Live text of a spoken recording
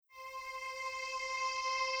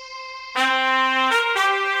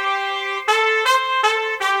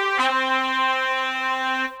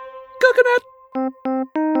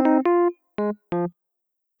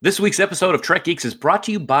This week's episode of Trek Geeks is brought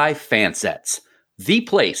to you by Fansets, the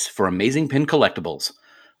place for amazing pin collectibles.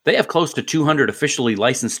 They have close to 200 officially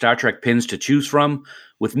licensed Star Trek pins to choose from,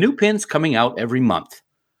 with new pins coming out every month.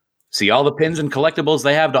 See all the pins and collectibles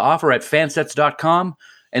they have to offer at fansets.com,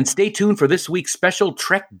 and stay tuned for this week's special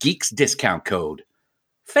Trek Geeks discount code.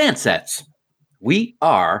 Fansets. We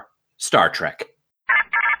are Star Trek.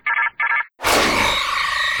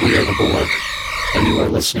 We are the Borg, and you are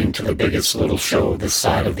listening to the biggest little show this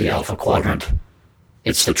side of the Alpha Quadrant.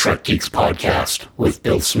 It's the Trek Geeks podcast with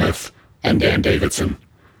Bill Smith and Dan Davidson.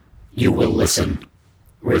 You will listen.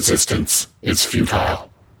 Resistance is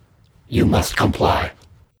futile. You must comply.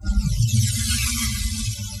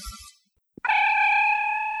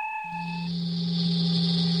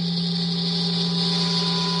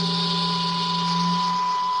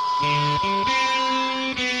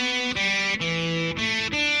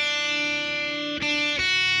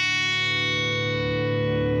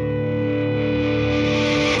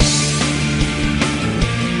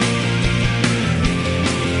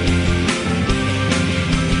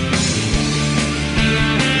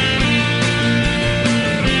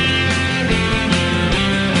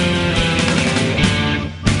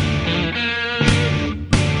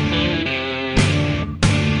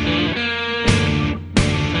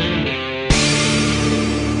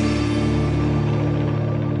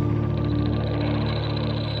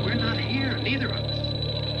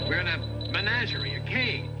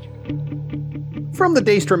 From the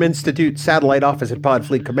Daystrom Institute satellite office at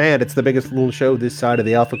Podfleet Command, it's the biggest little show this side of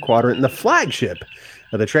the Alpha Quadrant and the flagship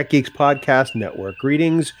of the Trek Geeks Podcast Network.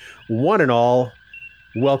 Greetings, one and all.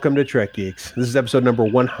 Welcome to Trek Geeks. This is episode number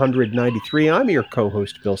 193. I'm your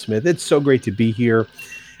co-host, Bill Smith. It's so great to be here.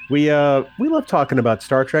 We love talking about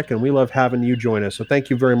Star Trek, and we love having you join us. So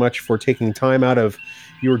thank you very much for taking time out of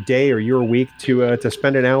your day or your week to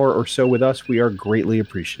spend an hour or so with us. We are greatly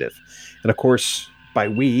appreciative. And of course, by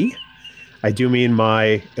we, I do mean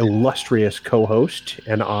my illustrious co-host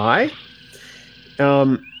and I.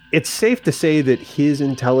 It's safe to say that his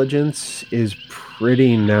intelligence is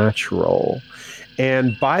pretty natural.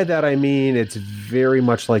 And by that I mean it's very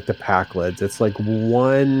much like the Packleds. It's like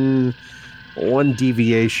one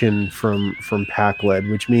deviation from Packled,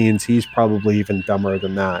 which means he's probably even dumber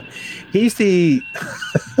than that. He's the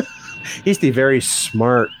he's the very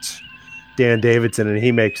smart Dan Davidson, and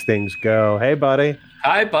he makes things go. Hey, buddy.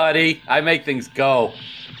 Hi, buddy. I make things go.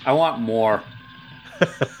 I want more.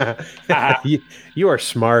 You are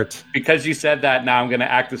smart. Because you said that, now I'm going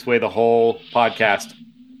to act this way the whole podcast.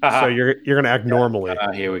 So you're going to act normally.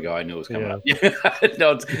 Here we go. I knew it was coming up.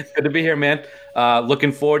 No, it's good to be here, man.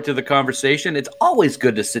 Looking forward to the conversation. It's always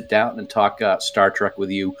good to sit down and talk Star Trek with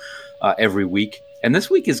you every week. And this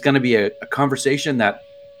week is going to be a conversation that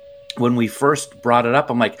when we first brought it up,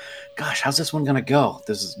 I'm like, gosh, how's this one going to go?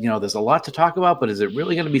 There's a lot to talk about, but is it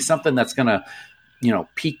really going to be something that's going to,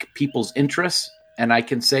 pique people's interest? And I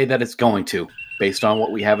can say that it's going to, based on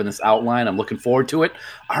what we have in this outline. I'm looking forward to it.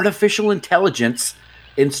 Artificial intelligence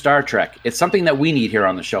in Star Trek. It's something that we need here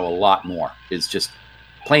on the show a lot more. It's just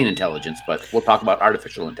plain intelligence, but we'll talk about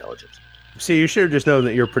artificial intelligence. See, you should have just known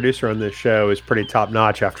that your producer on this show is pretty top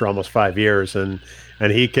notch after almost 5 years, and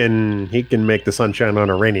he can make the sunshine on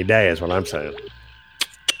a rainy day, is what I'm saying.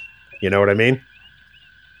 You know what I mean?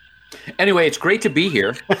 Anyway, it's great to be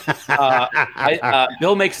here.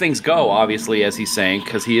 Bill makes things go, obviously, as he's saying,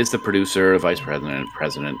 because he is the producer, vice president,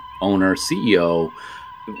 owner, CEO.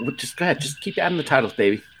 Just go ahead. Just keep adding the titles,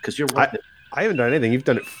 baby, because you're worth it. I haven't done anything. You've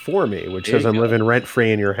done it for me, which says I'm living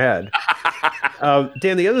rent-free in your head.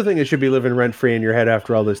 Dan, the other thing that should be living rent-free in your head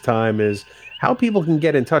after all this time is how people can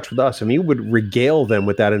get in touch with us. I mean, you would regale them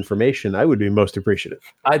with that information. I would be most appreciative.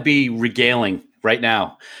 I'd be regaling right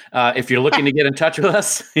now. If you're looking to get in touch with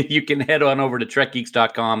us, you can head on over to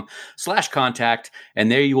trekgeeks.com/contact,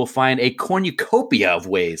 and there you will find a cornucopia of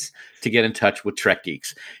ways to get in touch with Trek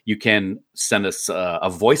Geeks. You can send us a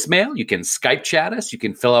voicemail. You can Skype chat us. You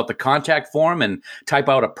can fill out the contact form and type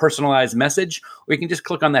out a personalized message, or you can just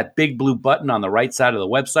click on that big blue button on the right side of the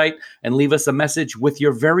website and leave us a message with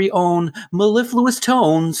your very own mellifluous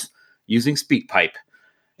tones using SpeakPipe.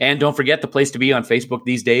 And don't forget, the place to be on Facebook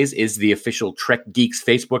these days is the official Trek Geeks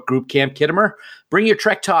Facebook group, Camp Kittimer. Bring your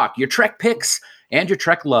Trek talk, your Trek picks, and your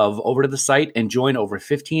Trek love over to the site and join over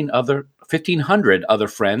 1,500 other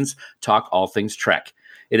friends talk all things Trek.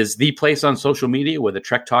 It is the place on social media where the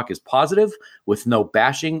Trek talk is positive, with no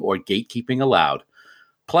bashing or gatekeeping allowed.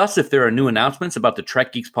 Plus, if there are new announcements about the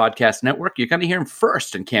Trek Geeks Podcast Network, you're going to hear them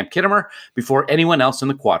first in Camp Kittimer before anyone else in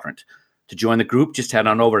the quadrant. To join the group, just head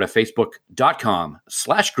on over to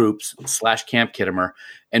facebook.com/groups/Camp Kittimer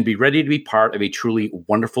and be ready to be part of a truly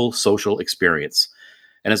wonderful social experience.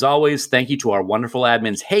 And as always, thank you to our wonderful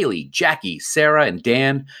admins, Haley, Jackie, Sarah, and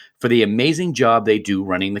Dan, for the amazing job they do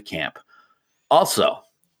running the camp. Also,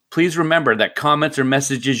 please remember that comments or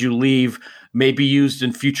messages you leave may be used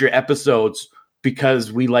in future episodes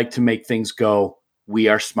because we like to make things go. We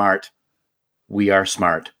are smart. We are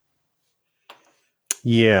smart.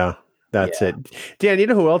 Yeah, that's it. Dan, you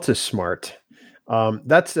know who else is smart?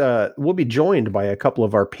 We'll be joined by a couple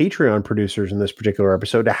of our Patreon producers in this particular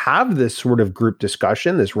episode to have this sort of group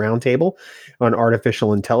discussion, this roundtable on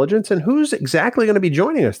artificial intelligence. And who's exactly going to be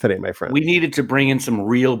joining us today, my friend? We needed to bring in some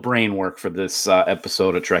real brain work for this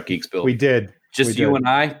episode of Trek Geeks, Bill. We did. Just you and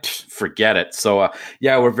I, forget it. So,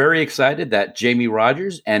 we're very excited that Jamie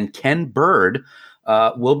Rogers and Ken Bird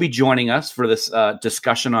will be joining us for this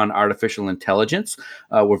discussion on artificial intelligence.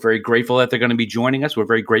 We're very grateful that they're going to be joining us. We're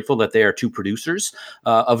very grateful that they are two producers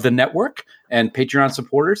of the network and Patreon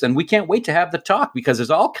supporters. And we can't wait to have the talk because there's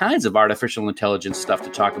all kinds of artificial intelligence stuff to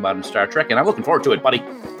talk about in Star Trek. And I'm looking forward to it, buddy.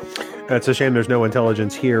 It's a shame there's no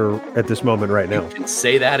intelligence here at this moment right now. You can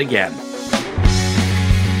say that again.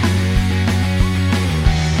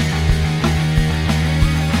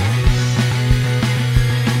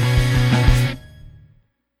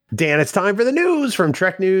 Dan, it's time for the news from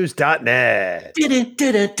TrekNews.net.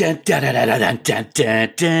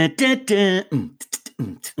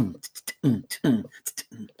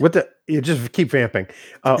 What the? You just keep vamping.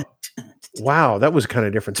 Wow, that was kind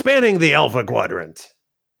of different. Spanning the Alpha Quadrant.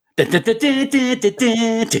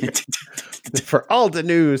 For all the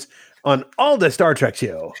news on all the Star Trek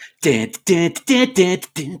show. It's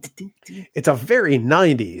a very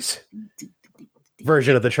 90s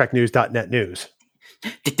version of the TrekNews.net news.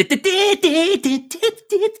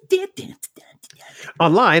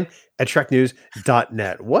 Online at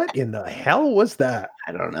TrekNews.net. What in the hell was that?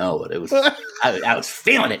 I don't know, but it was. I was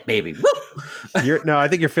feeling it, baby. Woo! I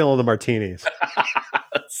think you're feeling the martinis.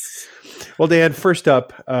 Well, Dan, first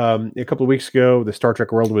up, a couple of weeks ago, the Star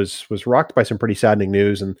Trek world was rocked by some pretty saddening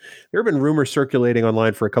news, and there have been rumors circulating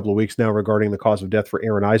online for a couple of weeks now regarding the cause of death for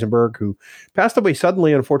Aaron Eisenberg, who passed away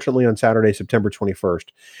suddenly, unfortunately, on Saturday, September 21st.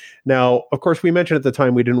 Now, of course, we mentioned at the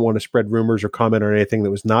time we didn't want to spread rumors or comment on anything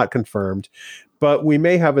that was not confirmed, but we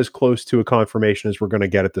may have as close to a confirmation as we're going to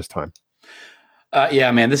get at this time.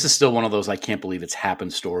 Yeah, man, this is still one of those I can't believe it's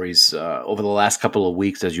happened stories. Over the last couple of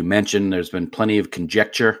weeks, as you mentioned, there's been plenty of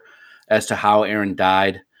conjecture as to how Aaron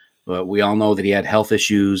died. We all know that he had health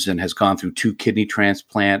issues and has gone through 2 kidney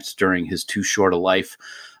transplants during his too short a life.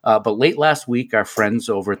 But late last week, our friends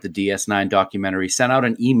over at the DS9 documentary sent out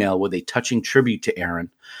an email with a touching tribute to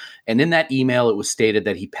Aaron. And in that email, it was stated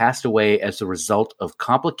that he passed away as a result of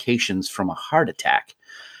complications from a heart attack.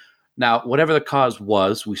 Now, whatever the cause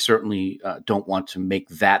was, we certainly don't want to make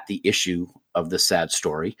that the issue of the sad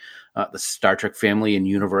story. The Star Trek family and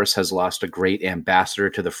universe has lost a great ambassador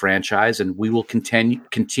to the franchise, and we will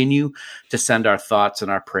continue to send our thoughts and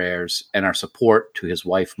our prayers and our support to his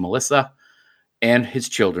wife, Melissa, and his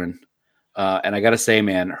children. And I got to say,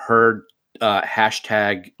 man, her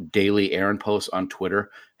hashtag daily Aaron posts on Twitter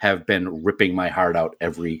have been ripping my heart out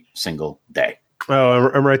every single day. Oh,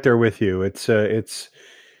 I'm right there with you. It's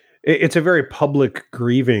a very public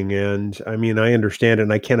grieving, and I mean, I understand it,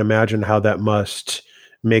 and I can't imagine how that must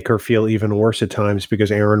make her feel even worse at times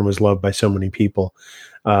because Aaron was loved by so many people.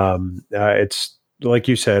 It's like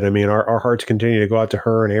you said, I mean, our hearts continue to go out to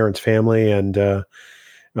her and Aaron's family, and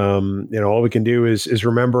all we can do is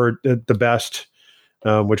remember the best,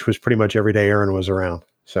 which was pretty much every day Aaron was around.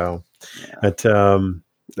 So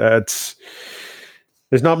that's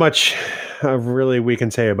there's not much really we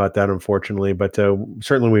can say about that, unfortunately, but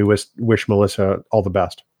certainly we wish Melissa all the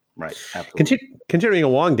best. Right. Absolutely. Continuing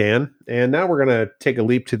along, Dan, and now we're going to take a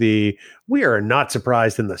leap to we are not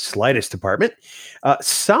surprised in the slightest department.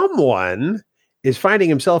 Someone is finding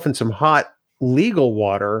himself in some hot legal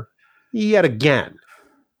water yet again.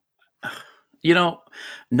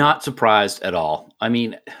 Not surprised at all. I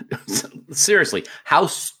mean, seriously, how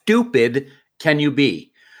stupid can you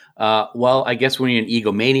be? Well, I guess when you're an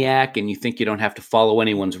egomaniac and you think you don't have to follow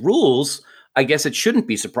anyone's rules, I guess it shouldn't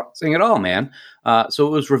be surprising at all, man. So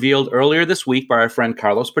it was revealed earlier this week by our friend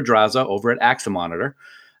Carlos Pedraza over at Aximonitor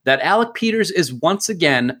that Alec Peters is once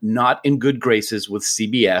again not in good graces with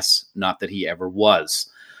CBS, not that he ever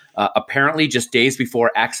was. Apparently, just days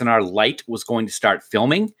before Axanar Light was going to start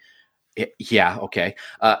filming,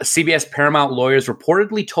 CBS Paramount lawyers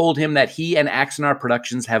reportedly told him that he and Axanar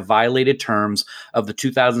Productions have violated terms of the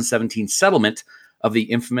 2017 settlement of the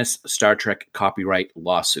infamous Star Trek copyright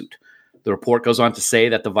lawsuit. The report goes on to say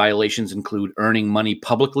that the violations include earning money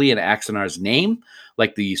publicly in Axanar's name,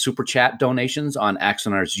 like the Super Chat donations on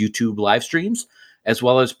Axanar's YouTube live streams, as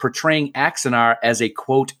well as portraying Axanar as a,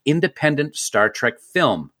 quote, independent Star Trek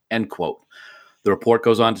film, end quote. The report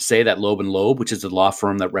goes on to say that Loeb & Loeb, which is the law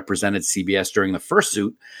firm that represented CBS during the first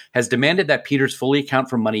suit, has demanded that Peters fully account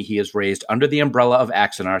for money he has raised under the umbrella of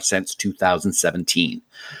Axanar since 2017.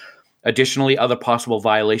 Additionally, other possible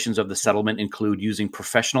violations of the settlement include using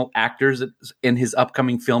professional actors in his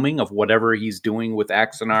upcoming filming of whatever he's doing with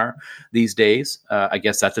Axanar these days. I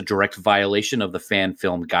guess that's a direct violation of the fan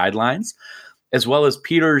film guidelines, as well as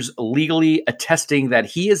Peters legally attesting that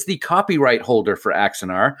he is the copyright holder for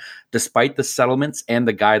Axanar, despite the settlements and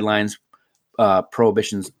the guidelines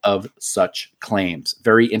prohibitions of such claims.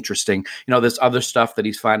 Very interesting. There's other stuff that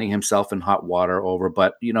he's finding himself in hot water over,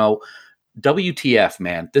 but, WTF,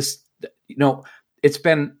 man. It's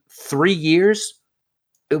been 3 years.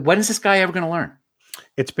 When is this guy ever going to learn?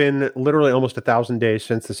 It's been literally almost 1,000 days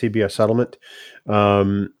since the CBS settlement.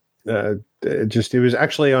 It was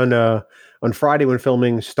actually on Friday when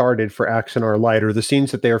filming started for Axanar Light, or the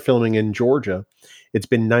scenes that they are filming in Georgia. It's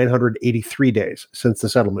been 983 days since the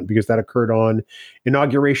settlement, because that occurred on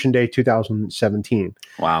Inauguration Day 2017.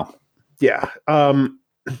 Wow. Yeah.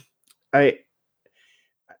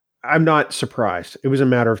 I'm not surprised. It was a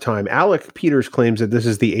matter of time. Alec Peters claims that this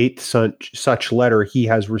is the 8th such letter he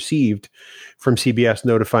has received from CBS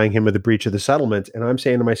notifying him of the breach of the settlement. And I'm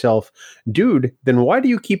saying to myself, dude, then why do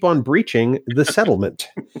you keep on breaching the settlement?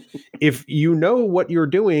 If you know what you're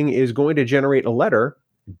doing is going to generate a letter,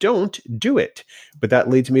 don't do it. But that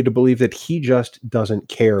leads me to believe that he just doesn't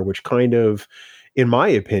care, which kind of, in my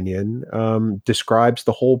opinion, describes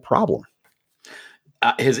the whole problem.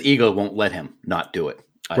 His ego won't let him not do it.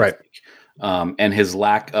 Right. And his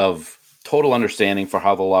lack of total understanding for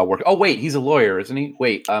how the law works. Oh, wait, he's a lawyer, isn't he?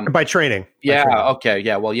 Wait. By training. Yeah, okay,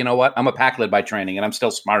 yeah. Well, you know what? I'm a Packlet by training, and I'm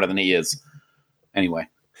still smarter than he is. Anyway.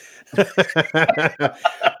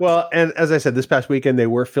 Well, and as I said, this past weekend, they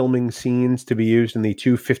were filming scenes to be used in the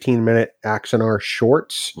 2 15-minute Axanar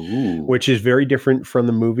shorts, Ooh. which is very different from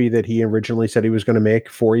the movie that he originally said he was going to make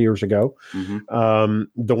 4 years ago. Mm-hmm.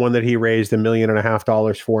 The one that he raised $1.5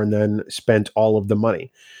 million for and then spent all of the money.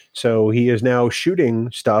 So he is now shooting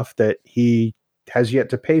stuff that he has yet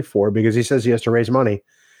to pay for because he says he has to raise money.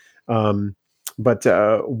 But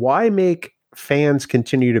why make fans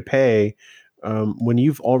continue to pay when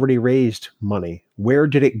you've already raised money? Where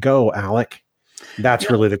did it go, Alec?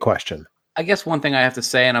 That's really the question. I guess one thing I have to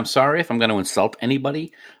say, and I'm sorry if I'm going to insult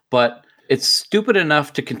anybody, but it's stupid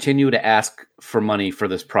enough to continue to ask for money for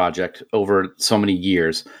this project over so many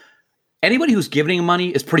years. Anybody who's giving him money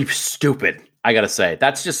is pretty stupid, I got to say.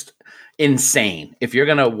 That's just insane. If you're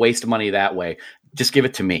going to waste money that way, just give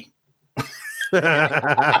it to me.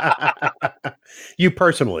 You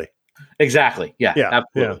personally. Exactly. Yeah,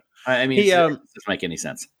 absolutely. Yeah. I mean, it doesn't make any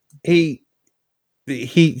sense. He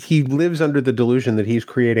lives under the delusion that he's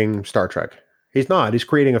creating Star Trek. He's not. He's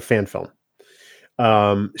creating a fan film.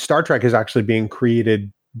 Star Trek is actually being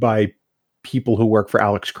created by people who work for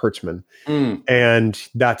Alex Kurtzman, and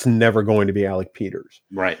that's never going to be Alec Peters.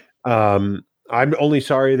 Right. I'm only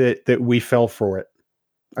sorry that we fell for it.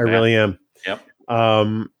 I really am. Yep.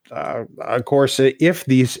 Of course, if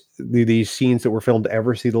these scenes that were filmed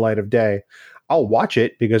ever see the light of day, I'll watch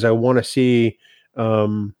it because I want to see,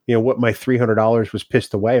 what my $300 was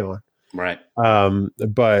pissed away on. Right.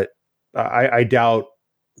 But I doubt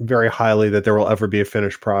very highly that there will ever be a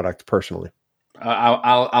finished product personally.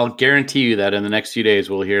 I'll guarantee you that in the next few days,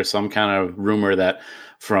 we'll hear some kind of rumor that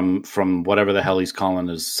from whatever the hell he's calling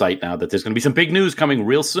his site now, that there's going to be some big news coming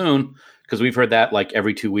real soon. Because we've heard that like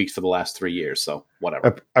every 2 weeks for the last 3 years. So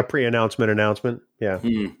whatever. A pre-announcement announcement. Yeah.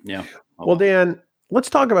 Yeah. Well, Dan, let's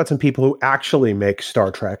talk about some people who actually make Star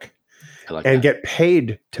Trek and get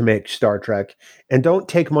paid to make Star Trek and don't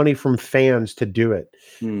take money from fans to do it.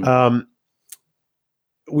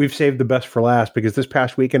 We've saved the best for last because this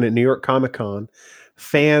past weekend at New York Comic Con,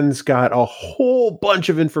 fans got a whole bunch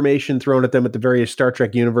of information thrown at them at the various Star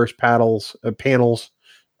Trek universe panels,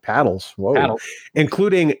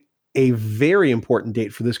 including a very important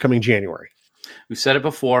date for this coming January. We said it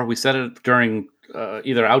before. We said it during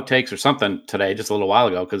either outtakes or something today, just a little while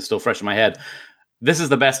ago, because it's still fresh in my head. This is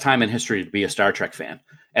the best time in history to be a Star Trek fan.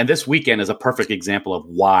 And this weekend is a perfect example of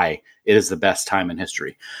why it is the best time in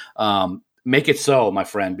history. Make it so, my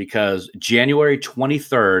friend, because January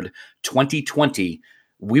 23rd, 2020,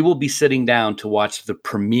 we will be sitting down to watch the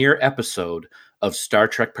premiere episode of Star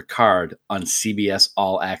Trek Picard on CBS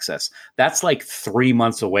All Access. That's like 3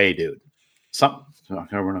 months away, dude.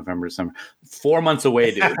 October, November, December. 4 months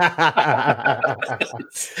away, dude.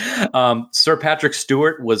 Sir Patrick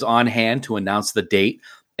Stewart was on hand to announce the date,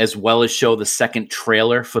 as well as show the second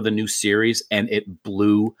trailer for the new series, and it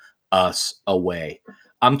blew us away.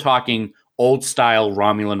 I'm talking old style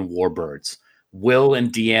Romulan warbirds, Will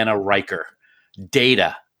and Deanna Riker,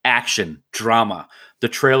 Data, action, drama. The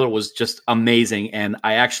trailer was just amazing, and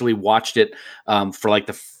I actually watched it for like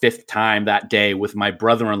the 5th time that day with my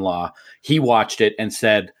brother-in-law. He watched it and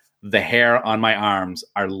said, the hair on my arms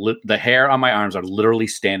are literally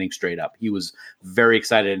standing straight up. He was very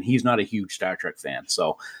excited, and he's not a huge Star Trek fan,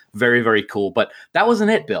 so very, very cool. But that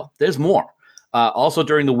wasn't it, Bill. There's more. Also,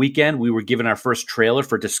 during the weekend, we were given our first trailer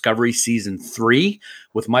for Discovery Season 3,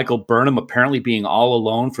 with Michael Burnham apparently being all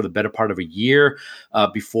alone for the better part of a year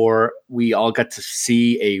before we all got to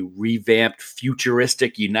see a revamped,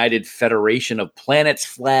 futuristic United Federation of Planets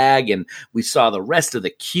flag, and we saw the rest of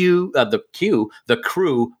the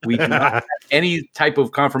crew. We do not have any type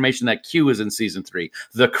of confirmation that Q is in Season 3.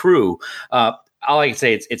 The crew. All I can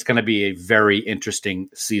say, it's going to be a very interesting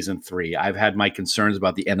Season 3. I've had my concerns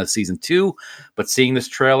about the end of Season 2, but seeing this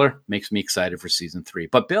trailer makes me excited for Season 3.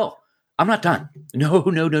 But Bill, I'm not done.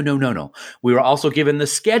 No. We were also given the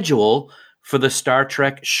schedule for the Star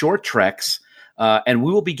Trek short treks, and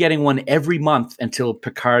we will be getting one every month until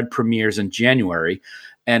Picard premieres in January.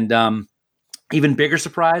 And even bigger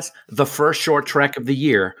surprise, the first short trek of the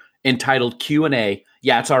year, entitled Q&A.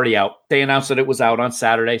 Yeah, it's already out. They announced that it was out on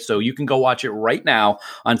Saturday, so you can go watch it right now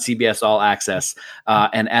on CBS All Access.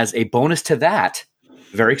 And as a bonus to that,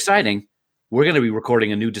 very exciting, we're going to be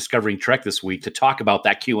recording a new Discovering Trek this week to talk about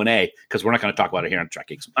that Q&A, because we're not going to talk about it here on Trek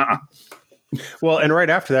Geeks. Well, and right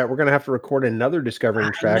after that, we're going to have to record another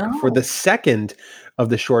Discovering Trek for the second of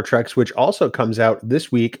the short treks, which also comes out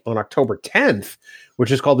this week on October 10th, which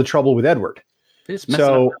is called The Trouble with Edward. It's messing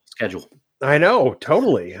up the schedule. I know,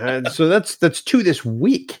 totally. So that's 2 this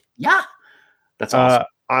week. Yeah, that's awesome.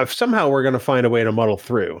 Somehow we're going to find a way to muddle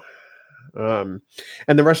through. And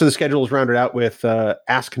the rest of the schedule is rounded out with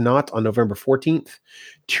Ask Not on November 14th.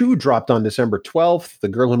 2 dropped on December 12th. The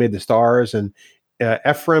Girl Who Made the Stars and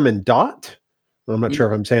Ephraim and Dot. I'm not sure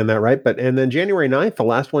if I'm saying that right. And then January 9th, the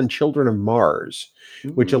last one, Children of Mars,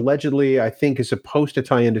 which allegedly I think is supposed to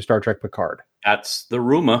tie into Star Trek Picard. That's the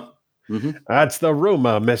rumor. Mm-hmm. That's the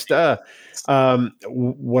rumor, mister.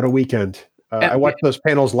 What a weekend. I watched those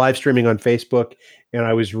panels live streaming on Facebook, and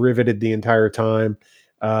I was riveted the entire time.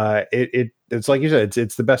 It's like you said,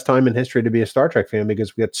 it's the best time in history to be a Star Trek fan,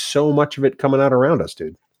 because we got so much of it coming out around us,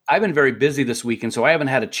 dude. I've been very busy this weekend, so I haven't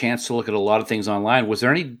had a chance to look at a lot of things online. Was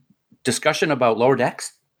there any discussion about Lower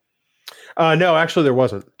Decks? No, actually there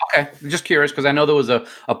wasn't. Okay. I'm just curious, because I know there was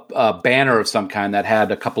a banner of some kind that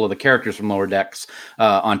had a couple of the characters from Lower Decks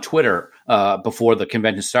on Twitter before the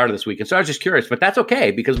convention started this weekend. So I was just curious, but that's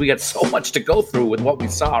okay, because we got so much to go through with what we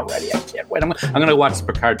saw already. I can't wait. I'm going to watch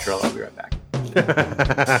the Picard trailer. I'll be right back.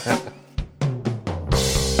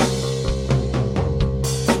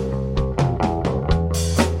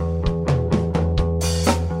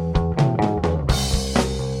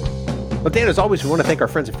 Well, Dan, as always, we want to thank our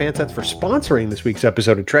friends at Fansets for sponsoring this week's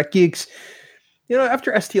episode of Trek Geeks. You know,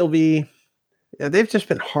 after STLV, they've just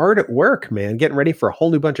been hard at work, man, getting ready for a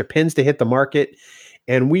whole new bunch of pins to hit the market.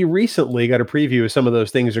 And we recently got a preview of some of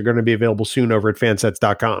those things that are going to be available soon over at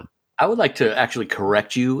fansets.com. I would like to actually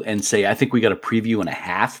correct you and say I think we got a preview and a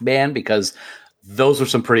half, man, because those are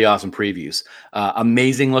some pretty awesome previews.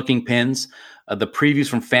 Amazing looking pins. The previews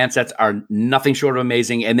from Fansets are nothing short of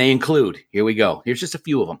amazing, and they include, here we go, here's just a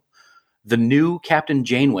few of them. The new Captain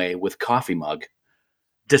Janeway with coffee mug,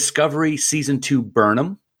 Discovery Season 2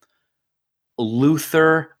 Burnham,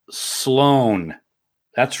 Luther Sloan.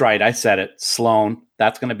 That's right, I said it, Sloan.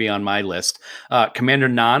 That's going to be on my list. Commander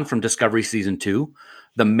Nan from Discovery Season 2,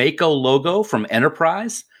 the Mako logo from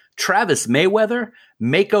Enterprise, Travis Mayweather,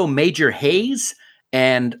 Mako Major Hayes,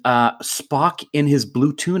 and Spock in his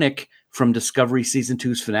blue tunic from Discovery Season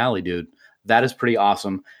 2's finale, dude. That is pretty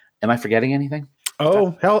awesome. Am I forgetting anything?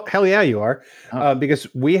 Oh, hell yeah, you are. Because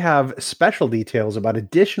we have special details about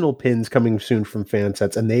additional pins coming soon from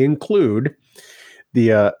Fansets, and they include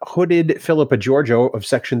the hooded Philippa Giorgio of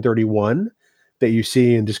Section 31 that you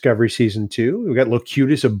see in Discovery Season 2. We've got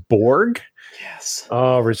Locutus of Borg. Yes.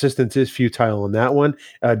 Oh, Resistance is futile on that one.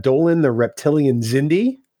 Dolan, the reptilian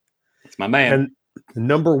Xindi. It's my man. And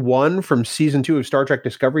number 1 from Season 2 of Star Trek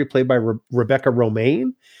Discovery, played by Rebecca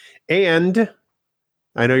Romaine. And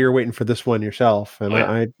I know you're waiting for this one yourself, and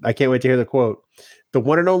I can't wait to hear the quote. The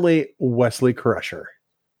one and only Wesley Crusher.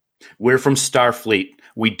 We're from Starfleet.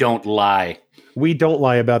 We don't lie. We don't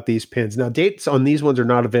lie about these pins. Now, dates on these ones are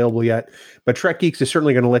not available yet, but Trek Geeks is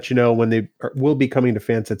certainly going to let you know when they will be coming to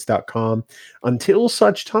fansets.com until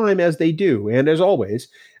such time as they do. And as always,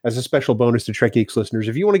 as a special bonus to Trek Geeks listeners,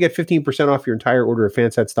 if you want to get 15% off your entire order at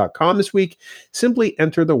fansets.com this week, simply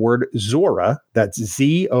enter the word Zora, that's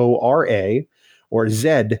Z-O-R-A, or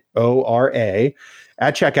Z-O-R-A,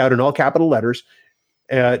 at checkout in all capital letters,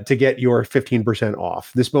 to get your 15%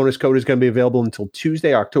 off. This bonus code is going to be available until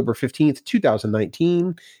Tuesday, October 15th,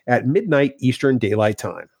 2019 at midnight Eastern Daylight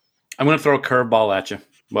Time. I'm going to throw a curveball at you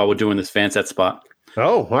while we're doing this Fanset spot.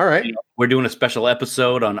 Oh, all right. We're doing a special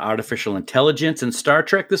episode on artificial intelligence and Star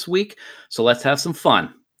Trek this week, so let's have some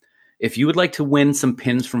fun. If you would like to win some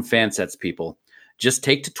pins from Fansets, people, just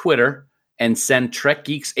take to Twitter and send Trek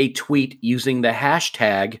Geeks a tweet using the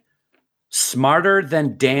hashtag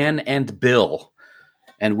 #SmarterThanDanAndBill.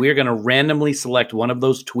 And we're going to randomly select one of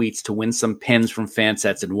those tweets to win some pins from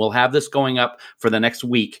Fansets. And we'll have this going up for the next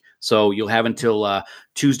week. So you'll have until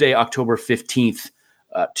Tuesday, October 15th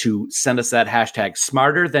to send us that hashtag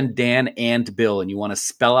 #SmarterThanDanAndBill. And you want to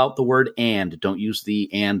spell out the word and. Don't use the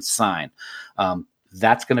and sign.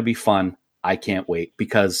 That's going to be fun. I can't wait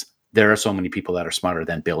because there are so many people that are smarter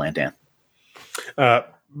than Bill and Dan.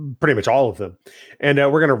 Pretty much all of them. And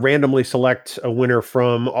we're going to randomly select a winner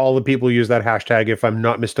from all the people who use that hashtag, if I'm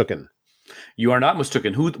not mistaken. You are not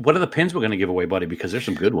mistaken. What are the pins we're going to give away, buddy? Because there's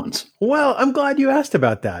some good ones. Well, I'm glad you asked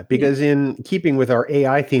about that, because in keeping with our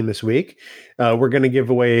AI theme this week, we're going to give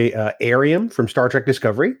away Arium from Star Trek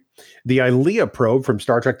Discovery, the Ilea probe from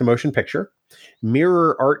Star Trek The Motion Picture,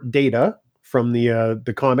 Mirror Art Data from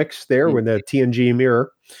the comics there with the TNG Mirror,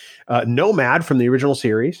 Nomad from the original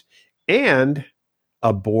series, and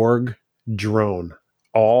a Borg drone.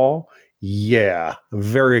 Yeah. I'm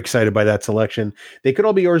very excited by that selection. They could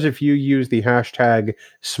all be yours if you use the hashtag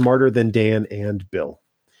 #SmarterThanDanAndBill.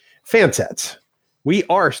 Fansets. We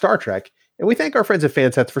are Star Trek, and we thank our friends at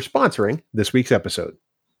Fansets for sponsoring this week's episode.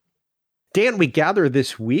 Dan, we gather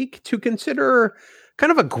this week to consider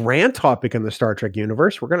kind of a grand topic in the Star Trek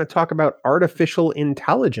universe. We're going to talk about artificial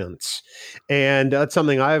intelligence. And that's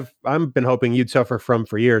something I've been hoping you'd suffer from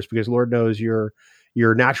for years, because Lord knows your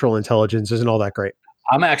natural intelligence isn't all that great.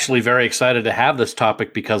 I'm actually very excited to have this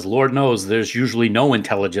topic because Lord knows there's usually no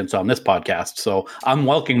intelligence on this podcast. So I'm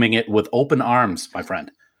welcoming it with open arms, my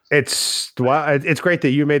friend. It's great that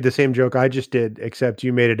you made the same joke I just did, except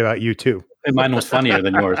you made it about you too. And mine was funnier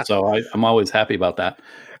than yours. So I'm always happy about that.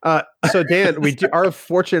 So Dan, we are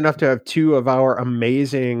fortunate enough to have two of our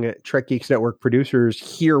amazing Trek Geeks Network producers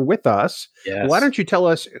here with us. Yes. Why don't you tell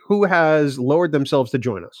us who has lowered themselves to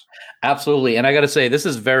join us? Absolutely. And I got to say, this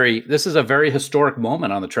is a very historic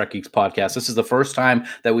moment on the Trek Geeks podcast. This is the first time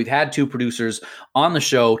that we've had two producers on the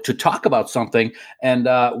show to talk about something. And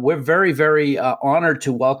we're very, very honored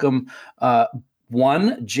to welcome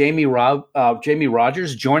one, Jamie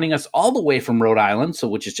Rogers, joining us all the way from Rhode Island,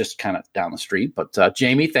 which is just kind of down the street. But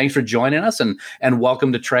Jamie, thanks for joining us and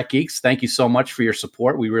welcome to Trek Geeks. Thank you so much for your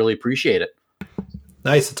support. We really appreciate it.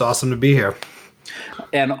 Nice. It's awesome to be here.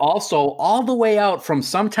 And also all the way out from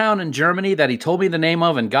some town in Germany that he told me the name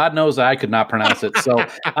of, and God knows I could not pronounce it. So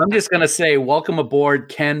I'm just going to say welcome aboard,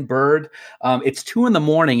 Ken Bird. It's 2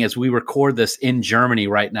 a.m. as we record this in Germany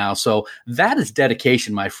right now. So that is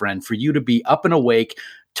dedication, my friend, for you to be up and awake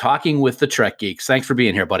talking with the Trek Geeks. Thanks for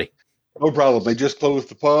being here, buddy. No problem. They just closed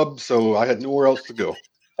the pub, so I had nowhere else to go.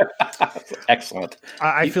 Excellent.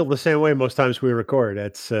 I feel the same way most times we record.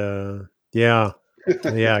 It's, yeah.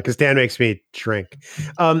 Yeah, because Dan makes me shrink.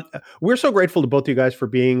 We're so grateful to both of you guys for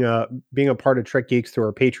being a part of Trek Geeks through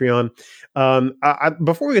our Patreon.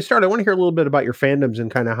 Before we get started, I want to hear a little bit about your fandoms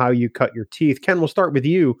and kind of how you cut your teeth. Ken, we'll start with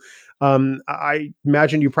you. I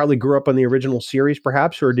imagine you probably grew up on the original series,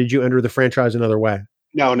 perhaps, or did you enter the franchise another way?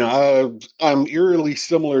 No. I'm eerily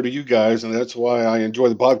similar to you guys, and that's why I enjoy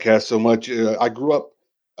the podcast so much. I grew up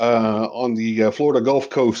on the Florida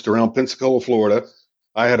Gulf Coast around Pensacola, Florida.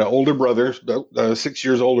 I had an older brother, 6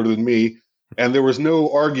 years older than me, and there was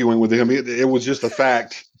no arguing with him. It was just a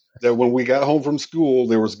fact that when we got home from school,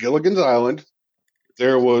 there was Gilligan's Island,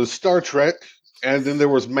 there was Star Trek, and then there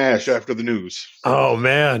was MASH after the news. Oh,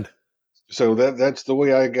 man. So that's the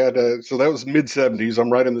way I got. So that was mid-'70s.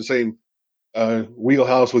 I'm right in the same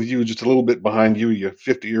wheelhouse with you, just a little bit behind you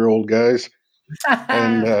 50-year-old guys.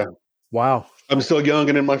 And wow. I'm still young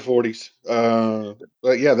and in my 40s.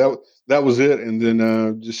 But yeah, that was it. And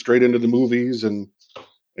then just straight into the movies, and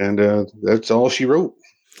that's all she wrote.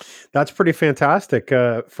 That's pretty fantastic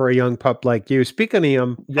for a young pup like you. Speaking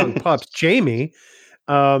of young pups, Jamie,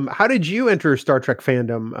 how did you enter Star Trek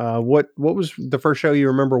fandom? What was the first show you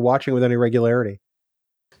remember watching with any regularity?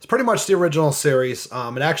 It's pretty much the original series.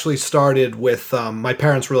 It actually started with my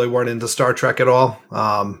parents really weren't into Star Trek at all.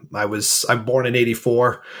 I'm born in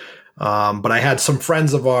 '84, but I had some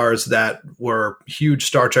friends of ours that were huge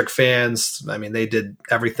Star Trek fans. I mean, they did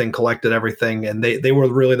everything, collected everything, and they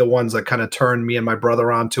were really the ones that kind of turned me and my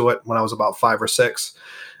brother onto it when I was about 5 or 6.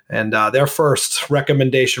 And their first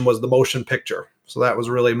recommendation was the motion picture. So that was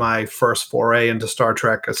really my first foray into Star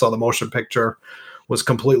Trek. I saw the motion picture, was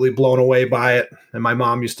completely blown away by it. And my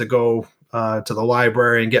mom used to go to the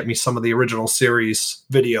library and get me some of the original series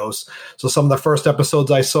videos. So some of the first episodes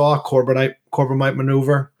I saw, Corbomite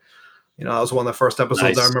Maneuver, that was one of the first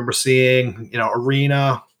episodes I remember seeing.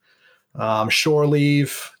 Arena, Shore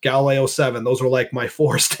Leave, Galileo 7. Those were like my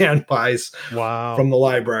 4 standbys from the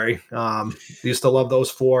library. Used to love those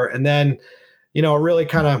 4. And then, it really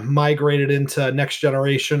kind of migrated into Next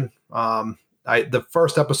Generation. The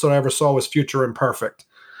first episode I ever saw was Future Imperfect.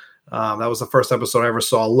 That was the first episode I ever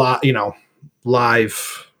saw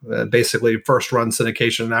live, basically first run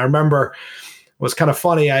syndication. And I remember it was kind of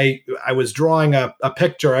funny. I was drawing a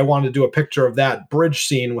picture. I wanted to do a picture of that bridge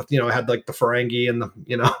scene with, it had like the Ferengi and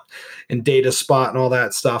the, and Data's spot and all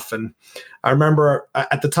that stuff. And I remember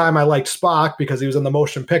at the time I liked Spock because he was in the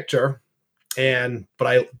motion picture, but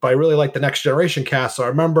I really liked the Next Generation cast. So I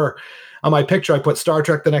remember on my picture, I put Star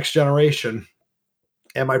Trek: The Next Generation.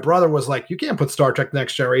 And my brother was like, "You can't put Star Trek: The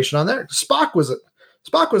Next Generation on there. Spock was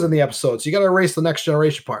in the episode, so you got to erase the Next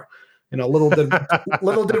Generation part." Little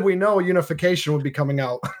did we know Unification would be coming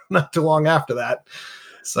out not too long after that.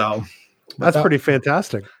 So that's pretty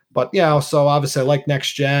fantastic. But so obviously I like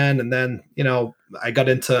Next Gen, and then I got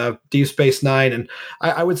into Deep Space Nine, and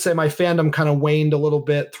I would say my fandom kind of waned a little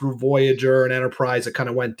bit through Voyager and Enterprise. It kind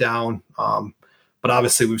of went down, but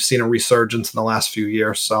obviously we've seen a resurgence in the last few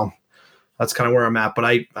years. So that's kind of where I'm at. But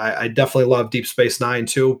I definitely love Deep Space Nine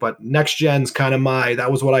too. But Next Gen's kind of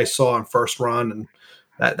that was what I saw in first run, and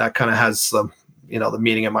that kind of has the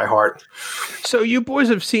meaning in my heart. So you boys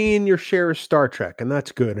have seen your share of Star Trek, and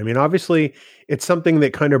that's good. I mean, obviously it's something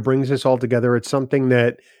that kind of brings us all together. It's something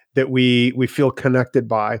that we feel connected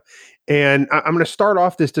by. And I'm going to start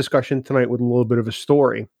off this discussion tonight with a little bit of a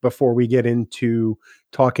story before we get into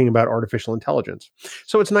talking about artificial intelligence.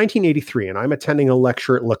 So it's 1983, and I'm attending a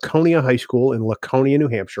lecture at Laconia High School in Laconia, New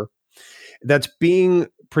Hampshire, that's being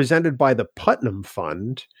presented by the Putnam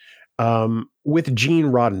Fund with Gene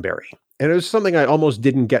Roddenberry. And it was something I almost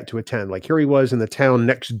didn't get to attend. Like, here he was in the town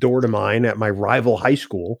next door to mine at my rival high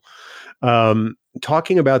school,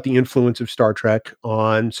 talking about the influence of Star Trek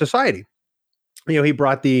on society. He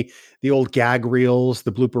brought the old gag reels,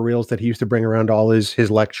 the blooper reels that he used to bring around to all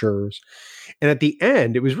his lectures. And at the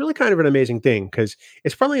end, it was really kind of an amazing thing because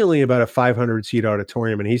it's probably only about a 500-seat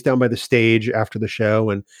auditorium, and he's down by the stage after the show,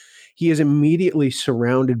 and he is immediately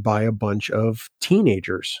surrounded by a bunch of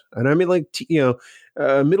teenagers. And I mean, like,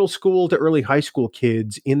 middle school to early high school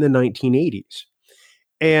kids in the 1980s.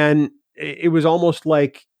 And it was almost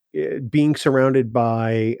like being surrounded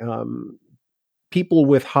by people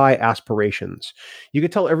with high aspirations. You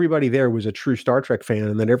could tell everybody there was a true Star Trek fan,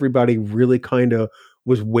 and that everybody really kind of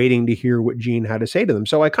was waiting to hear what Gene had to say to them.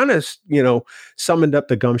 So I kind of, summoned up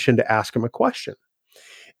the gumption to ask him a question.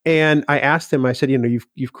 And I asked him, I said,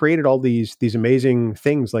 you've created all these amazing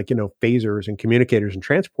things like, phasers and communicators and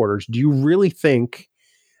transporters. Do you really think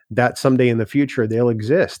that someday in the future they'll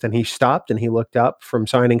exist? And he stopped and he looked up from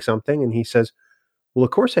signing something and he says, "Well, of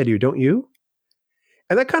course I do. Don't you?"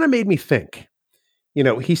 And that kind of made me think.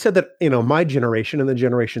 He said that, my generation and the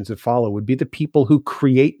generations that follow would be the people who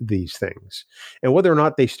create these things. And whether or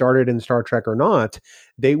not they started in Star Trek or not,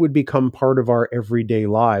 they would become part of our everyday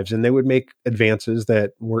lives, and they would make advances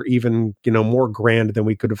that were even, more grand than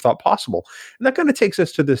we could have thought possible. And that kind of takes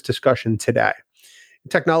us to this discussion today.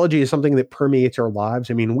 Technology is something that permeates our lives.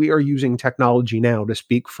 I mean, we are using technology now to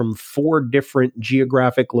speak from 4 different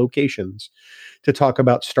geographic locations to talk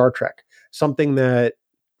about Star Trek, something that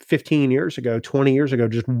 15 years ago, 20 years ago,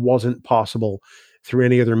 just wasn't possible through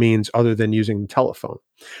any other means other than using the telephone.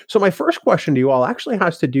 So my first question to you all actually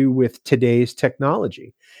has to do with today's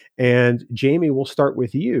technology. And Jamie, we'll start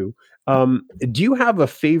with you. Do you have a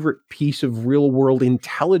favorite piece of real world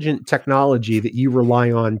intelligent technology that you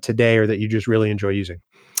rely on today or that you just really enjoy using?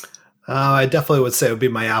 I definitely would say it would be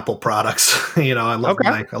my Apple products. I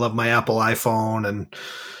love my Apple iPhone, and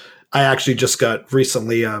I actually just got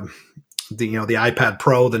recently the iPad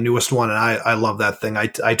Pro, the newest one, and I love that thing. I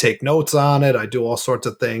take notes on it. I do all sorts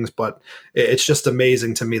of things, but it's just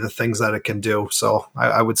amazing to me the things that it can do. So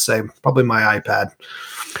I would say probably my iPad.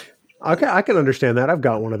 Okay, I can understand that. I've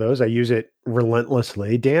got one of those. I use it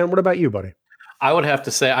relentlessly. Dan, what about you, buddy? I would have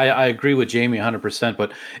to say I agree with Jamie 100%,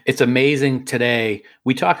 but it's amazing today.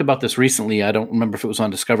 We talked about this recently. I don't remember if it was on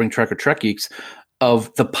Discovering Trek or Trek Geeks,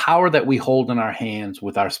 of the power that we hold in our hands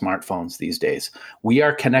with our smartphones these days. We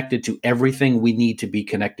are connected to everything we need to be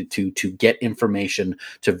connected to get information,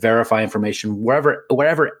 to verify information.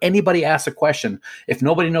 Wherever anybody asks a question, if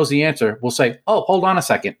nobody knows the answer, we'll say, oh, hold on a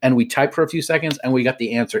second. And we type for a few seconds and we got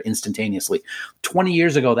the answer instantaneously. 20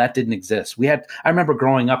 years ago, that didn't exist. I remember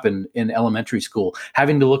growing up in elementary school,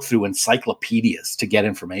 having to look through encyclopedias to get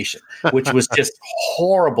information, which was just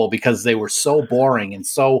horrible because they were so boring and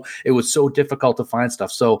it was so difficult to find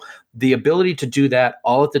stuff. So the ability to do that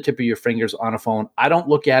all at the tip of your fingers on a phone, I don't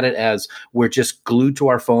look at it as we're just glued to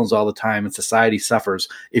our phones all the time and society suffers.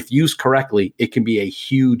 If used correctly, it can be a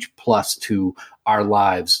huge plus to our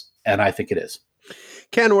lives. And I think it is.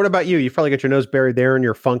 Ken, what about you? You probably got your nose buried there in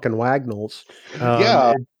your Funk and Wagnalls.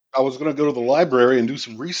 Yeah, I was going to go to the library and do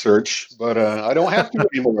some research, but I don't have to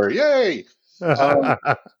anymore. Yay!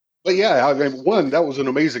 But yeah, I mean, one, that was an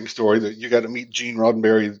amazing story that you got to meet Gene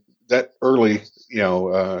Roddenberry that early,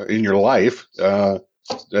 in your life.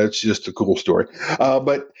 That's just a cool story.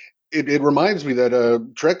 But it reminds me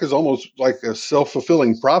that Trek is almost like a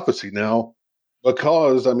self-fulfilling prophecy now,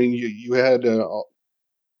 because, I mean, you had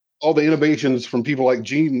all the innovations from people like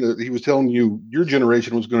Gene that he was telling you your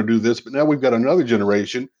generation was going to do this, but now we've got another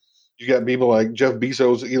generation. You got people like Jeff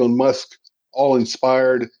Bezos, Elon Musk, all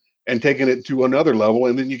inspired and taking it to another level.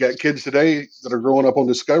 And then you got kids today that are growing up on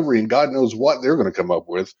Discovery, and God knows what they're going to come up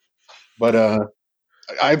with. But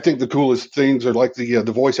I think the coolest things are like the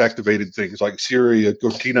voice activated things like Siri,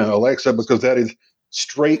 Cortina, Alexa, because that is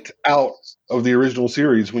straight out of the original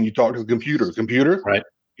series. When you talk to the computer, right?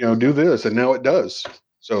 Do this, and now it does.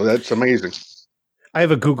 So that's amazing. I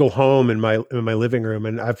have a Google Home in my living room,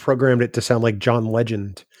 and I've programmed it to sound like John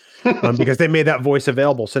Legend because they made that voice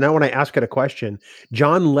available. So now when I ask it a question,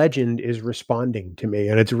 John Legend is responding to me,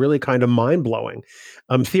 and it's really kind of mind blowing.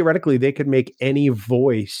 Theoretically, they could make any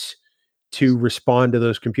voice to respond to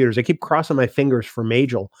those computers. I keep crossing my fingers for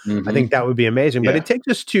Majel. Mm-hmm. I think that would be amazing. Yeah. But it takes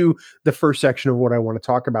us to the first section of what I want to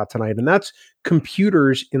talk about tonight, and that's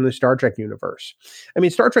computers in the Star Trek universe. I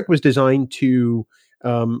mean, Star Trek was designed to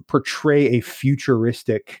portray a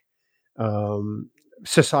futuristic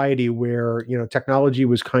society where, technology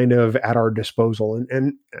was kind of at our disposal.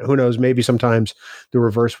 And who knows, maybe sometimes the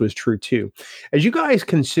reverse was true too. As you guys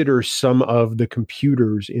consider some of the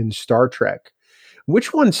computers in Star Trek,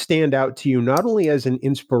 which ones stand out to you not only as an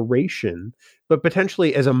inspiration, but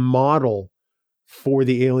potentially as a model for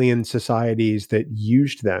the alien societies that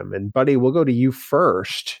used them? And Buddy, we'll go to you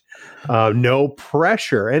first. No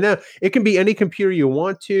pressure. And it can be any computer you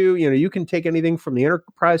want to. You can take anything from the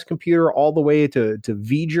Enterprise computer all the way to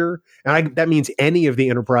V'ger. And that means any of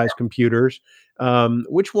the Enterprise computers.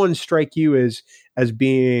 Which ones strike you as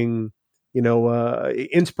being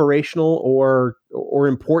inspirational or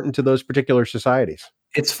important to those particular societies?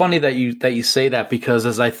 It's funny that you say that, because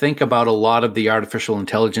as I think about a lot of the artificial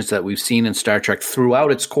intelligence that we've seen in Star Trek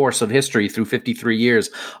throughout its course of history, through 53 years,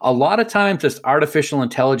 a lot of times this artificial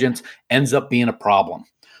intelligence ends up being a problem.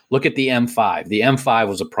 Look at the M5. The M5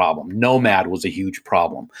 was a problem. Nomad was a huge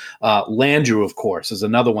problem. Landru, of course, is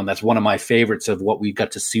another one that's one of my favorites of what we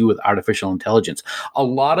got to see with artificial intelligence. A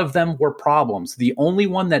lot of them were problems. The only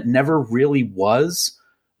one that never really was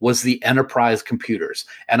the Enterprise computers.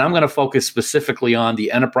 And I'm going to focus specifically on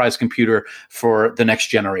the Enterprise computer for the Next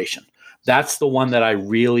Generation. That's the one that I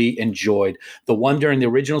really enjoyed. The one during the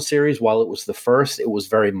original series, while it was the first, it was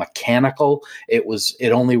very mechanical.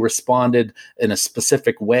 It only responded in a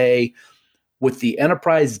specific way. With the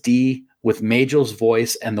Enterprise D, with Majel's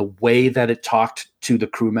voice and the way that it talked to the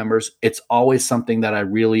crew members, it's always something that I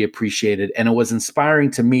really appreciated. And it was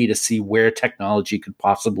inspiring to me to see where technology could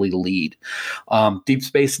possibly lead. Deep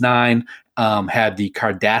Space Nine had the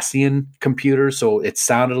Cardassian computers, so it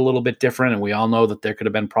sounded a little bit different. And we all know that there could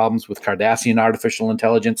have been problems with Cardassian artificial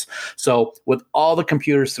intelligence. So with all the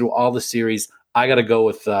computers through all the series, I got to go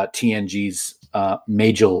with TNG's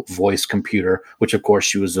Majel voice computer, which of course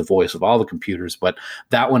she was the voice of all the computers, but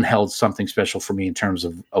that one held something special for me in terms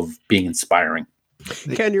of being inspiring.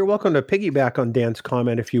 Ken, you're welcome to piggyback on Dan's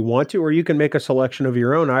comment if you want to, or you can make a selection of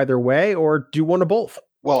your own either way, or do one of both.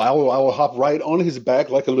 Well, I will hop right on his back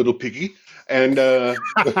like a little piggy. And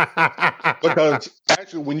because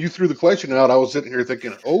actually, when you threw the question out, I was sitting here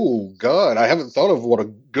thinking, oh, God, I haven't thought of what a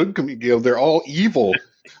good computer. They're all evil.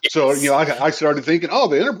 So, I started thinking, oh,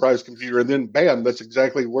 the Enterprise computer. And then, bam, that's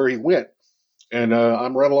exactly where he went. And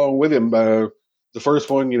I'm right along with him. The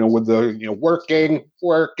first one, with the, working,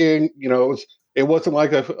 it wasn't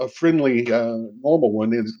like a friendly normal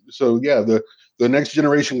one. So yeah, the next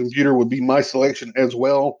generation computer would be my selection as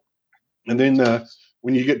well. And then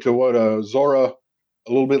when you get to what Zora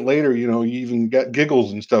a little bit later, you even got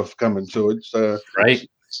giggles and stuff coming. So it's right.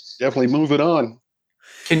 Definitely moving on.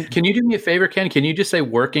 Can you do me a favor, Ken? Can you just say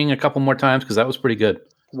working a couple more times? Because that was pretty good.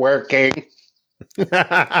 Working.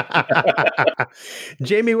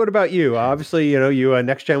 Jamie, what about you? Obviously, you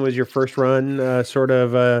Next Gen was your first run,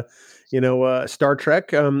 Star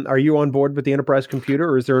Trek. Are you on board with the Enterprise computer,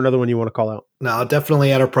 or is there another one you want to call out? No,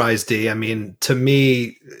 definitely Enterprise D. I mean, to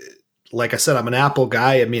me, like I said, I'm an Apple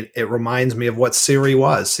guy. I mean, it reminds me of what Siri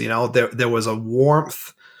was. There was a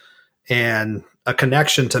warmth and a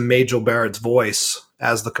connection to Majel Barrett's voice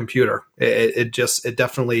as the computer. It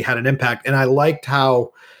definitely had an impact. And I liked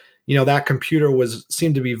how, that computer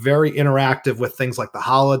seemed to be very interactive with things like the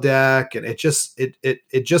holodeck. And it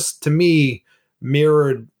just to me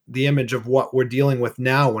mirrored the image of what we're dealing with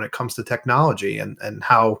now when it comes to technology and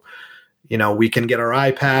how, we can get our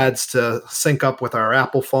iPads to sync up with our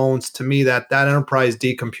Apple phones. To me, that Enterprise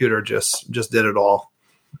D computer just did it all.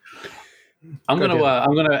 I'm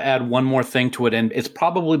gonna add one more thing to it, and it's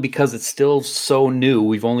probably because it's still so new.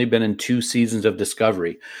 We've only been in 2 seasons of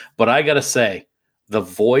Discovery, but I gotta say, the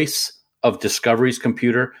voice of Discovery's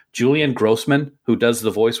computer, Julian Grossman, who does the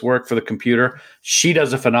voice work for the computer, she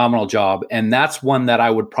does a phenomenal job, and that's one that I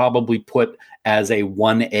would probably put as a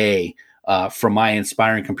 1A for my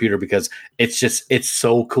inspiring computer, because it's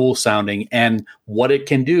so cool sounding, and what it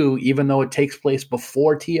can do, even though it takes place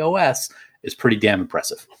before TOS, is pretty damn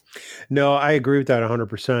impressive. No, I agree with that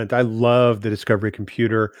 100%. I love the Discovery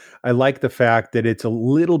computer. I like the fact that it's a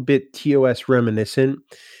little bit TOS reminiscent,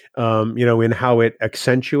 in how it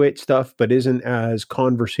accentuates stuff, but isn't as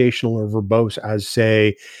conversational or verbose as,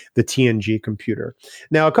 say, the TNG computer.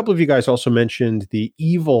 Now, a couple of you guys also mentioned the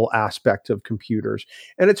evil aspect of computers.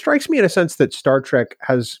 And it strikes me in a sense that Star Trek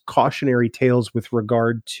has cautionary tales with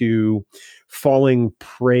regard to falling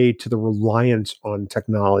prey to the reliance on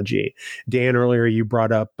technology. Dan, earlier you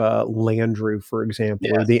brought up Landru, for example,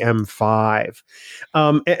 or the M5.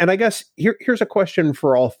 And I guess here's a question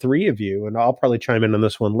for all three of you, and I'll probably chime in on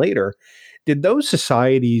this one later. Did those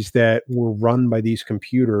societies that were run by these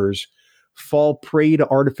computers fall prey to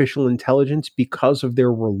artificial intelligence because of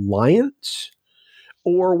their reliance,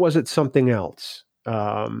 or was it something else?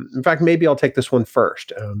 In fact, maybe I'll take this one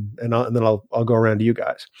first, and then I'll go around to you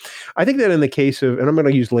guys. I think that in the case of, and I'm going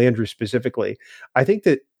to use Landru specifically, I think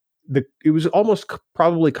that it was almost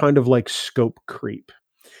probably kind of like scope creep.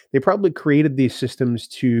 They probably created these systems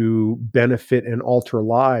to benefit and alter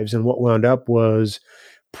lives, and what wound up was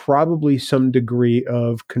probably some degree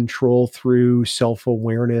of control through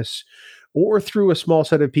self-awareness, or through a small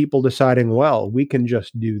set of people deciding, well, we can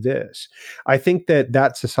just do this. I think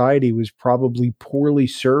that society was probably poorly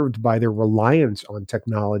served by their reliance on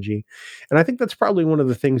technology. And I think that's probably one of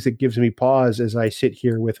the things that gives me pause as I sit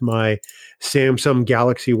here with my Samsung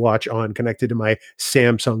Galaxy Watch on, connected to my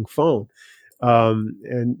Samsung phone,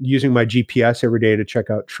 and using my GPS every day to check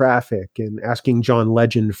out traffic and asking John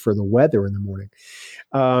Legend for the weather in the morning.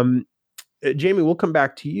 Jamie, we'll come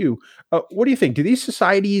back to you. What do you think? Do these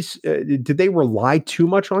societies, did they rely too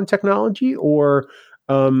much on technology, or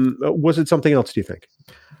was it something else, do you think?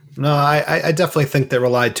 No, I definitely think they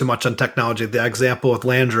relied too much on technology. The example with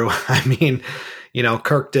Landru, I mean,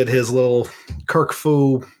 Kirk did his little Kirk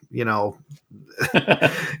Fu,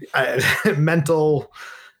 mental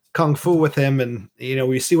kung fu with him. And,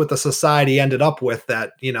 we see what the society ended up with,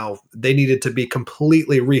 that, they needed to be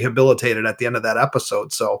completely rehabilitated at the end of that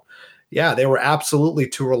episode. So, yeah, they were absolutely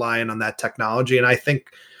too reliant on that technology. And I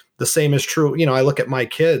think the same is true. I look at my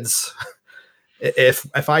kids.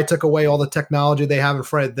 If I took away all the technology they have in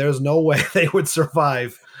front, there's no way they would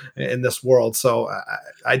survive in this world. So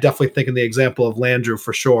I definitely think in the example of Landru,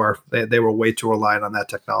 for sure, they were way too reliant on that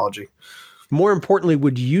technology. More importantly,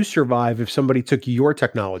 would you survive if somebody took your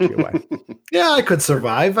technology away? Yeah, I could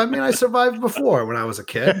survive. I mean, I survived before when I was a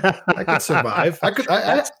kid. I could survive.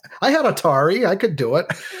 I had Atari. I could do it.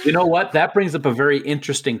 You know what? That brings up a very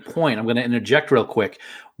interesting point. I'm going to interject real quick.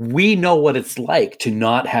 We know what it's like to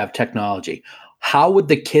not have technology. How would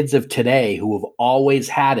the kids of today, who have always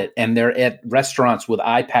had it, and they're at restaurants with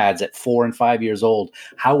iPads at 4 and 5 years old,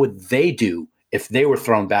 how would they do if they were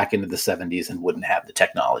thrown back into the 70s and wouldn't have the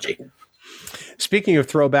technology? Speaking of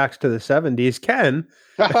throwbacks to the 70s, Ken,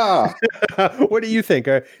 what do you think?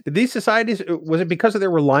 Did these societies, was it because of their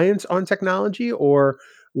reliance on technology, or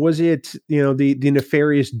was it, the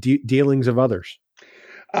nefarious dealings of others?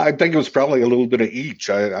 I think it was probably a little bit of each.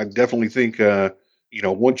 I definitely think,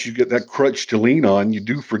 once you get that crutch to lean on, you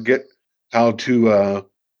do forget how to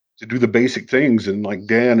to do the basic things. And like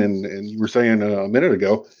Dan and you were saying a minute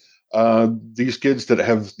ago, these kids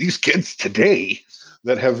today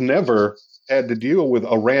that have never had to deal with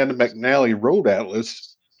a Rand McNally road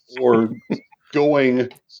atlas or going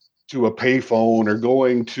to a payphone or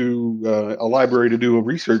going to a library to do a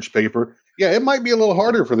research paper. Yeah, it might be a little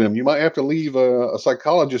harder for them. You might have to leave a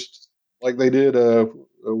psychologist like they did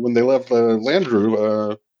when they left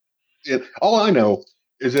Landru. All I know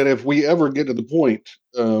is that if we ever get to the point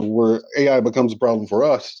where AI becomes a problem for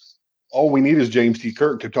us, all we need is James T.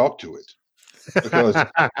 Kirk to talk to it. Because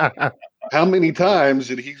how many times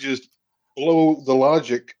did he just blow the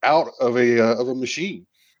logic out of a machine?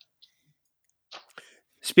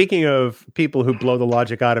 Speaking of people who blow the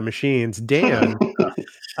logic out of machines, Dan,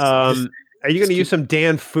 are you going to use some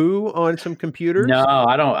Dan Fu on some computers? No,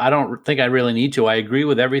 I don't think I really need to. I agree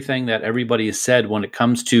with everything that everybody has said when it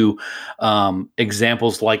comes to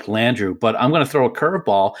examples like Landru, but I'm going to throw a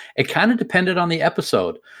curveball. It kind of depended on the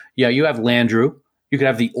episode. Yeah, you have Landru. You could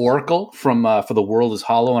have the Oracle from For the World is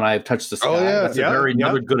Hollow, and I Have Touched the Sky. Oh, yeah. That's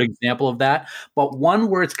another good example of that. But one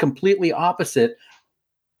where it's completely opposite.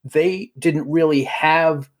 They didn't really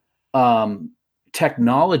have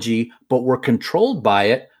technology, but were controlled by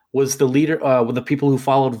it. Was the leader with the people who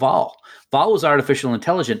followed Val. Val was artificial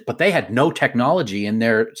intelligent, but they had no technology in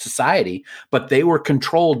their society, but they were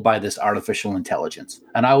controlled by this artificial intelligence.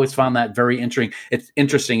 And I always found that very interesting. It's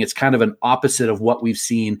interesting. It's kind of an opposite of what we've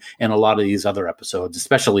seen in a lot of these other episodes,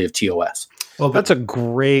 especially of TOS. Well, that's a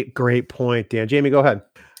great point, Dan. Jamie, go ahead.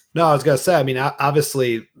 No, I was going to say, I mean,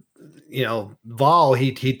 obviously, you know, Val,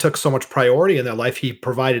 he took so much priority in their life. He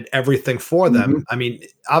provided everything for them. Mm-hmm. I mean,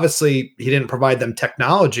 obviously he didn't provide them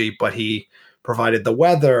technology, but he provided the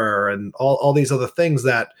weather and all these other things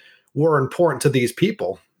that were important to these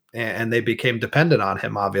people, and they became dependent on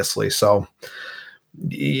him, obviously. So,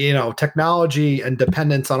 you know, technology and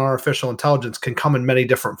dependence on artificial intelligence can come in many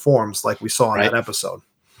different forms, like we saw in that episode.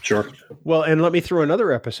 Sure. Well, and let me throw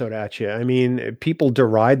another episode at you. I mean, people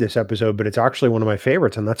deride this episode, but it's actually one of my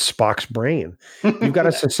favorites, and that's Spock's brain. You've got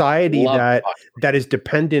a society that is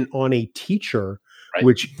dependent on a teacher, right,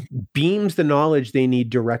 which beams the knowledge they need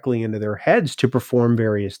directly into their heads to perform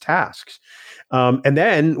various tasks. And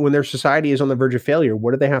then when their society is on the verge of failure, what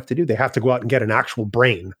do they have to do? They have to go out and get an actual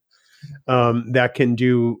brain that can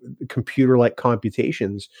do computer-like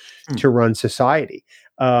computations to run society.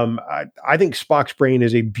 I think Spock's brain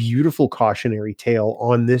is a beautiful cautionary tale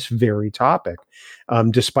on this very topic,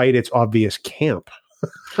 despite its obvious camp.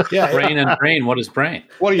 Yeah, brain and brain. What is brain?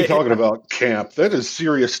 What are you talking about, camp? That is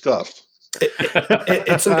serious stuff.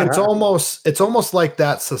 It's almost like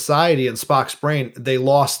that society in Spock's brain. They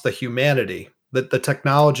lost the humanity. That the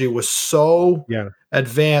technology was so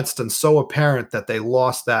advanced and so apparent that they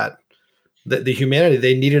lost that. The humanity.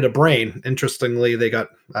 They needed a brain. Interestingly, they got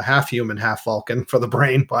a half human, half Vulcan for the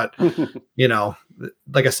brain, but you know,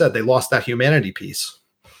 like I said, they lost that humanity piece.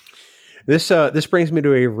 This brings me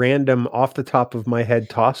to a random off the top of my head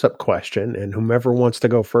toss-up question, and whomever wants to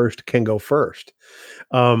go first can go first.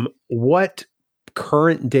 What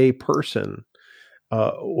current day person,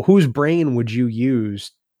 whose brain would you use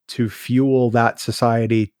to fuel that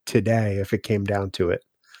society today if it came down to it?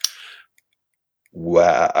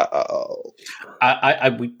 Wow.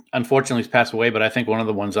 We unfortunately he's passed away, but I think one of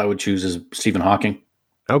the ones I would choose is Stephen Hawking.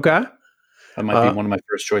 Okay. That might be one of my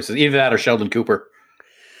first choices. Either that or Sheldon Cooper.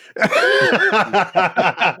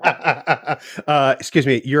 Excuse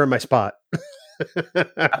me, you're in my spot.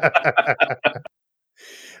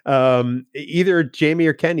 Either Jamie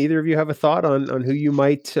or Ken, either of you have a thought on who you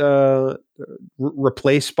might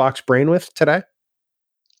replace Spock's brain with today?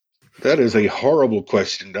 That is a horrible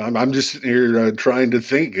question. I'm just sitting here trying to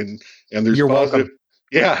think, and there's You're positive.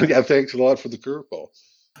 welcome. Yeah. Thanks a lot for the curveball.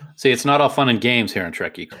 See, it's not all fun and games here in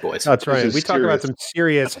Trek Geeks, boys. That's right. We talk about some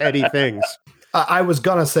serious, heady things. I was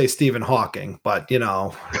gonna say Stephen Hawking, but you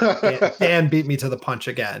know, Dan beat me to the punch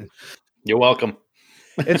again. You're welcome.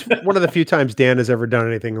 It's one of the few times Dan has ever done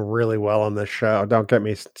anything really well on this show. Don't get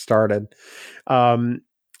me started. I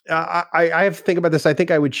have to think about this. I think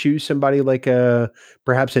I would choose somebody like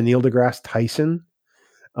perhaps a Neil deGrasse Tyson.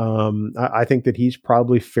 I think that he's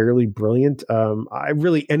probably fairly brilliant.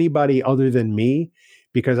 Anybody other than me,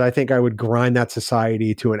 because I think I would grind that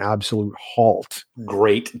society to an absolute halt.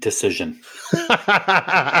 Great decision.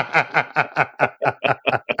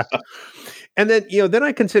 And then, then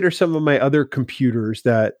I consider some of my other computers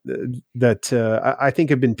that I think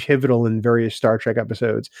have been pivotal in various Star Trek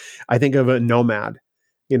episodes. I think of a Nomad.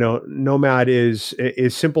 Nomad is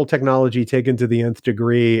simple technology taken to the nth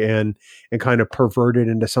degree and kind of perverted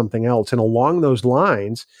into something else. And along those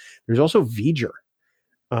lines, there's also V'ger.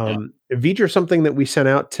 V'ger is something that we sent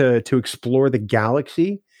out to explore the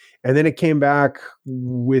galaxy, and then it came back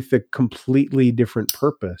with a completely different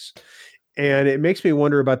purpose. And it makes me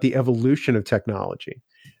wonder about the evolution of technology.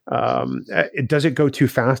 Does it go too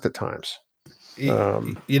fast at times?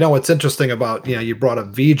 What's interesting about, you brought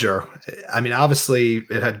up V'ger. I mean, obviously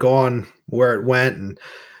it had gone where it went and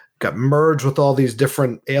got merged with all these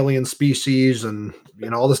different alien species and,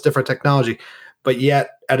 all this different technology. But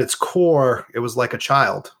yet at its core, it was like a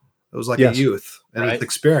child. It was like a youth and its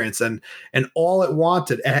experience. And all it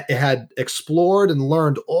wanted, it had explored and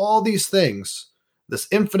learned all these things, this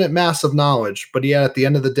infinite mass of knowledge. But yet at the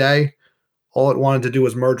end of the day, all it wanted to do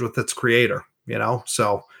was merge with its creator,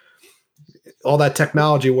 so all that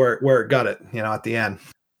technology where it got it, at the end.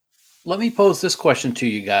 Let me pose this question to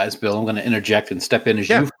you guys, Bill. I'm going to interject and step in as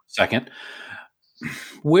you for a second.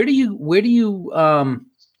 Where do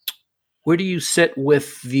you sit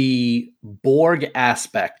with the Borg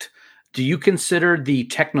aspect? Do you consider the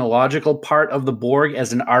technological part of the Borg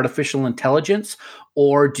as an artificial intelligence,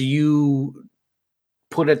 or do you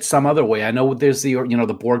put it some other way? I know there's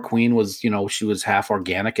the Borg Queen was, she was half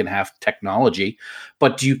organic and half technology,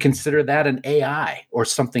 but do you consider that an AI or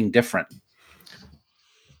something different?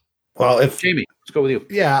 Well, Jamie, let's go with you.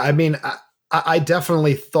 Yeah, I mean, I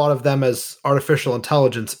definitely thought of them as artificial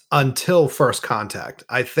intelligence until First Contact.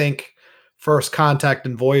 I think First Contact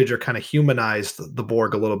and Voyager kind of humanized the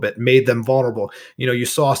Borg a little bit, made them vulnerable. You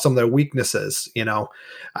saw some of their weaknesses.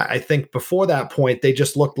 I think before that point, they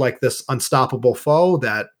just looked like this unstoppable foe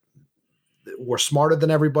that were smarter than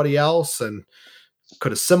everybody else and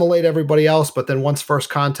could assimilate everybody else. But then once First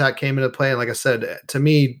Contact came into play, and like I said, to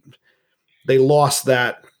me, they lost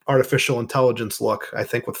that artificial intelligence look, I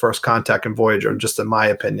think, with First Contact and Voyager, just in my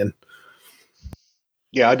opinion.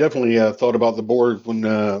 Yeah, I definitely thought about the Borg when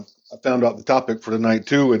I found out the topic for tonight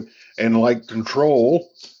too, and like Control,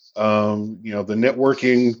 the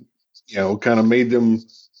networking, kind of made them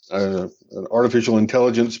an artificial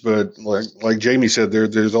intelligence, but like Jamie said,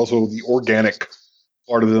 there's also the organic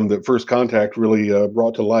part of them that First Contact really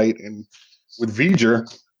brought to light. And with V'ger,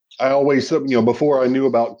 I always, before I knew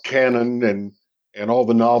about canon and all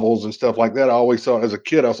the novels and stuff like that, I always thought as a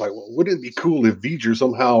kid, I was like, well, wouldn't it be cool if V'ger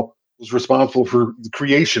somehow was responsible for the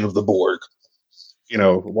creation of the Borg?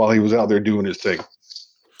 While he was out there doing his thing.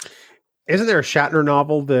 Isn't there a Shatner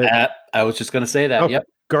novel that I was just going to say that? Okay. Yep.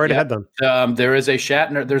 Go right ahead then. There is a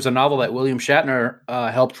Shatner. There's a novel that William Shatner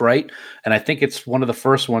helped write, and I think it's one of the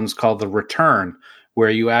first ones called The Return, where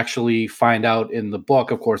you actually find out in the book.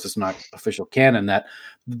 Of course, it's not official canon that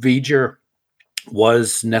V'ger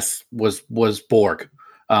was Borg.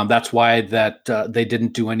 That's why they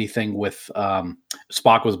didn't do anything with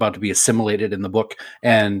Spock was about to be assimilated in the book,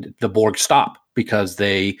 and the Borg stop because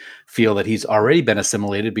they feel that he's already been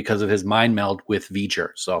assimilated because of his mind meld with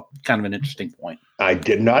V'ger. So kind of an interesting point. I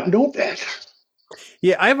did not know that.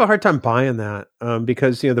 Yeah, I have a hard time buying that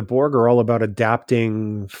because, the Borg are all about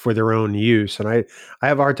adapting for their own use. And I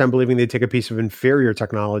have a hard time believing they take a piece of inferior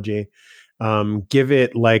technology, give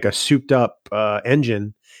it like a souped up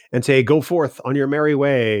engine, and say, go forth on your merry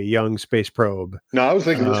way, young space probe. No, I was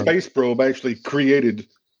thinking the space probe actually created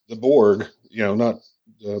the Borg, not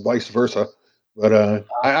vice versa. But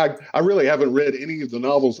I really haven't read any of the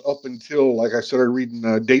novels up until, like I started reading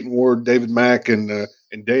Dayton Ward, David Mack, and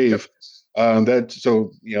Dave. There's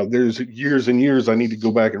years and years I need to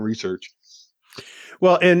go back and research.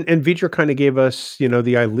 Well, and V'ger kind of gave us, the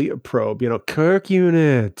ILEA probe, Kirk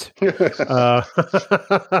unit. That's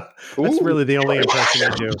really the only impression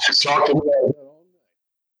I do.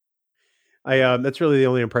 That's really the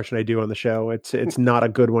only impression I do on the show. It's not a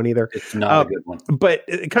good one either. It's not a good one. But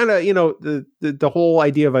kind of, the whole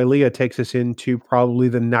idea of ILEA takes us into probably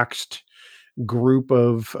the next group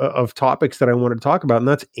of topics that I want to talk about, and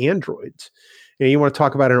that's androids. You want to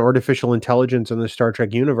talk about an artificial intelligence in the Star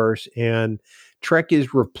Trek universe, and Trek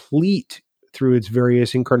is replete through its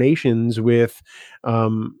various incarnations with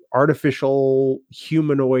artificial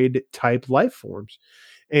humanoid type life forms.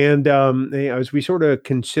 And as we sort of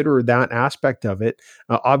consider that aspect of it,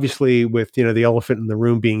 obviously with, the elephant in the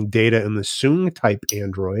room being Data and the Soong type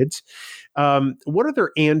androids, what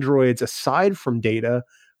other androids aside from Data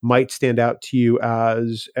might stand out to you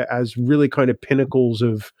as really kind of pinnacles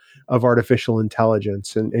of artificial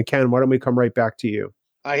intelligence? And Ken, why don't we come right back to you?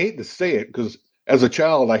 I hate to say it because as a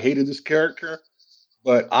child, I hated this character,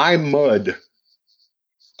 but Mud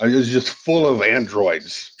is just full of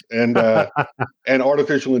androids and and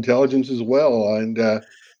artificial intelligence as well. And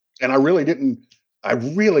I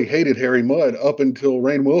really hated Harry Mudd up until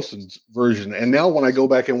Rainn Wilson's version. And now when I go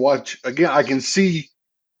back and watch again, I can see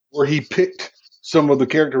where he picked some of the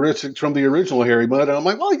characteristics from the original Harry Mudd. And I'm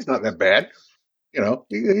like, well, he's not that bad.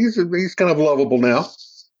 He's kind of lovable now.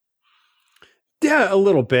 Yeah, a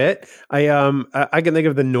little bit. I can think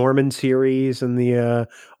of the Norman series and the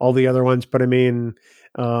all the other ones, but I mean,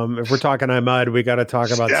 if we're talking Mudd, we got to talk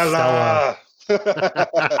about Stella.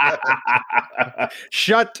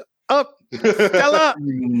 Shut up, Stella.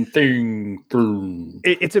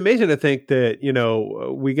 It's amazing to think that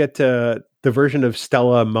we get to the version of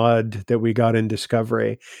Stella Mudd that we got in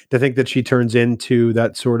Discovery. To think that she turns into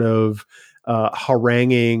that sort of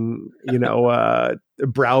haranguing,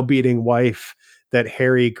 browbeating wife that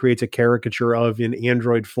Harry creates a caricature of in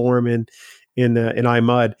android form in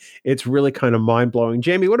iMud. It's really kind of mind blowing.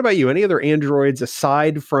 Jamie, what about you? Any other androids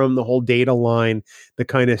aside from the whole Data line that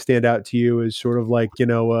kind of stand out to you as sort of like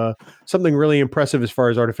something really impressive as far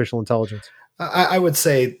as artificial intelligence? I would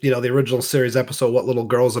say the original series episode, "What Little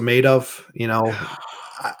Girls Are Made Of."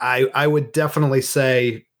 I would definitely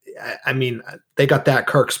say. I mean, they got that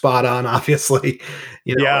Kirk spot on. Obviously,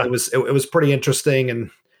 Yeah. It was pretty interesting,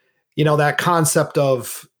 and that concept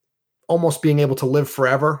of almost being able to live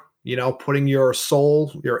forever. Putting your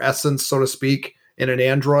soul, your essence, so to speak, in an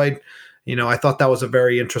android. I thought that was a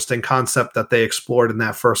very interesting concept that they explored in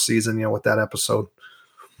that first season. With that episode.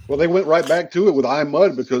 Well, they went right back to it with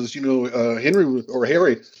iMud because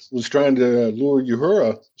Harry was trying to lure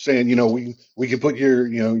Uhura, saying we can put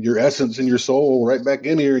your essence and your soul right back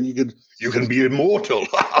in here, and you can be immortal.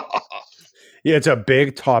 Yeah, it's a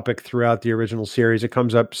big topic throughout the original series. It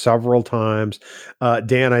comes up several times.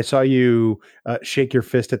 Dan, I saw you shake your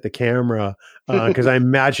fist at the camera because I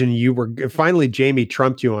imagine you were finally Jamie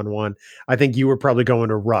trumped you on one. I think you were probably going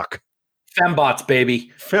to Ruck. Fembots, baby.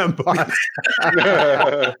 Fembots.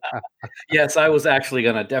 Yes, I was actually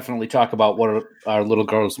going to definitely talk about what our little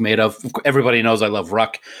girl's made of. Everybody knows I love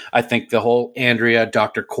Ruck. I think the whole Andrea,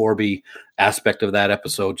 Dr. Corby aspect of that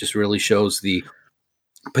episode just really shows the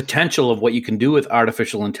potential of what you can do with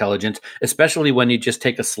artificial intelligence, especially when you just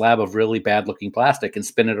take a slab of really bad looking plastic and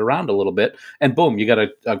spin it around a little bit, and boom, you got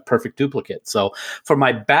a perfect duplicate. So for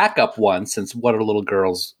my backup one, since What Are Little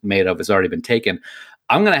Girls Made Of has already been taken,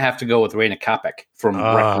 I'm going to have to go with Raina Kapek from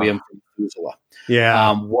Requiem for Methuselah.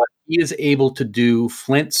 Yeah. What he is able to do,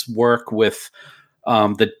 Flint's work with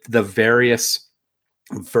the various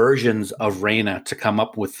versions of Raina to come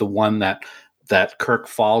up with the one that Kirk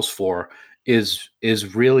falls for is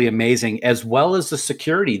really amazing, as well as the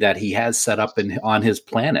security that he has set up on his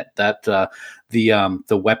planet. That the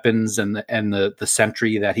weapons and the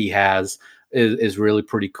sentry that he has is really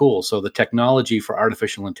pretty cool. So the technology for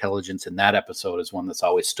artificial intelligence in that episode is one that's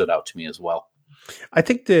always stood out to me as well. I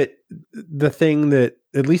think that the thing that,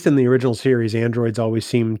 at least in the original series, androids always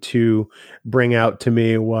seemed to bring out to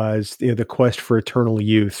me was the quest for eternal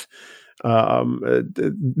youth.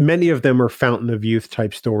 Many of them are fountain of youth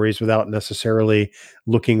type stories without necessarily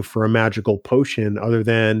looking for a magical potion other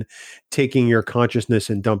than taking your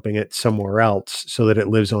consciousness and dumping it somewhere else so that it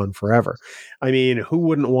lives on forever. I mean, who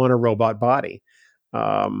wouldn't want a robot body?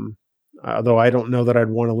 Although I don't know that I'd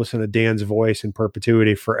want to listen to Dan's voice in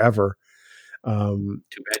perpetuity forever. Too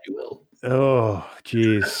bad you will. Oh,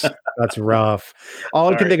 geez. That's rough.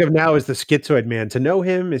 All I can think of now is the Schizoid Man. To know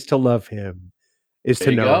him is to love him. Is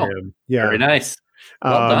there to know him. Yeah. Very nice.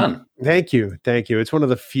 Well done. Thank you. It's one of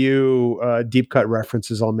the few deep cut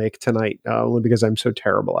references I'll make tonight, only because I'm so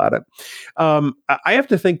terrible at it. I have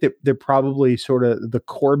to think that they're probably sort of the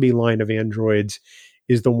Corby line of androids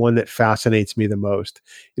is the one that fascinates me the most.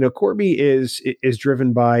 Corby is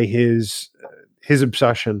driven by his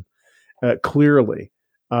obsession, clearly,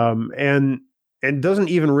 and doesn't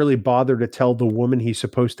even really bother to tell the woman he's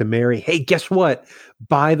supposed to marry, hey, guess what?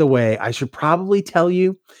 By the way, I should probably tell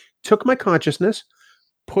you, took my consciousness,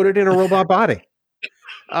 put it in a robot body.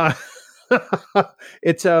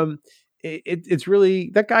 It's really,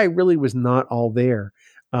 that guy really was not all there.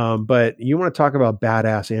 But you want to talk about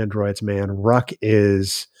badass androids, man. Ruck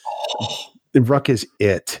is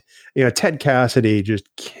it. Ted Cassidy just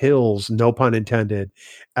kills, no pun intended,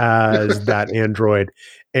 as that android.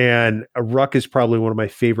 And Ruck is probably one of my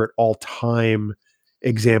favorite all-time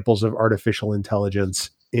examples of artificial intelligence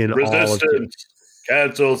in Resistance all of it.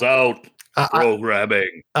 Cancels out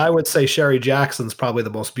programming. I would say Sherry Jackson's probably the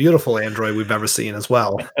most beautiful android we've ever seen as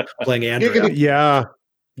well, playing Andrea. Yeah.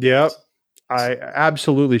 Yep. I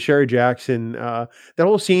absolutely. Sherry Jackson, that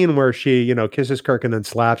whole scene where she, kisses Kirk and then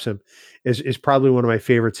slaps him is probably one of my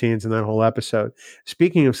favorite scenes in that whole episode.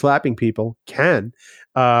 Speaking of slapping people, Ken,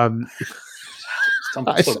 I'm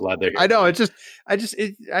so glad they're here. I know.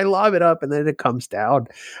 I lob it up and then it comes down.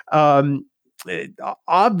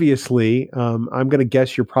 Obviously, I'm going to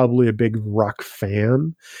guess you're probably a big Ruck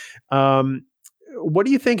fan. what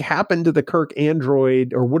do you think happened to the Kirk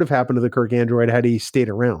android, or would have happened to the Kirk android had he stayed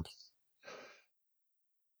around?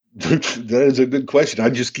 That is a good question. I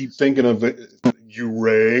just keep thinking of it. You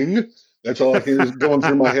rang. That's all I can is going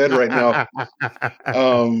through my head right now.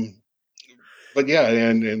 But yeah,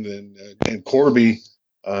 and Corby,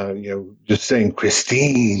 just saying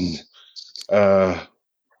Christine.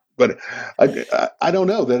 But I don't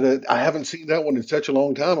know that I haven't seen that one in such a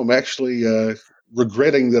long time. I'm actually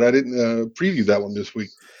regretting that I didn't preview that one this week.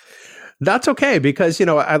 That's okay, because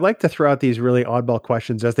I like to throw out these really oddball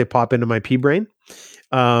questions as they pop into my pea brain.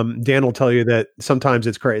 Dan will tell you that sometimes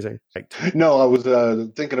it's crazy. No, I was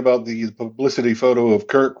thinking about the publicity photo of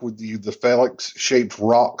Kirk with the phallic-shaped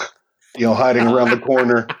rock, hiding around the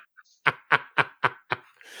corner.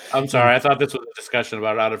 I'm sorry. I thought this was a discussion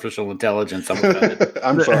about artificial intelligence.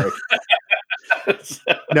 I'm sorry.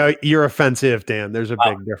 No, you're offensive, Dan. There's a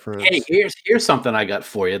big difference. Hey, here's something I got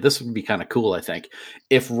for you. This would be kind of cool, I think.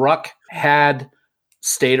 If Ruck had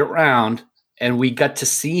stayed around and we got to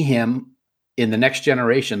see him in The Next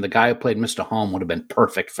Generation, the guy who played Mr. Home would have been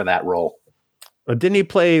perfect for that role. Didn't he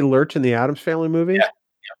play Lurch in the Addams Family movie? Yeah.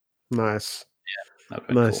 Nice. Yeah.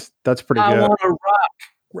 Okay, nice. Cool. That's pretty good. I want to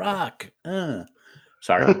rock.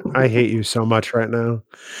 Sorry. I hate you so much right now.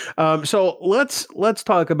 So let's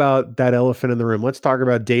talk about that elephant in the room. Let's talk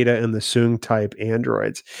about Data and the Soong type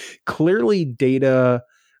androids. Clearly, Data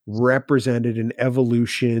represented an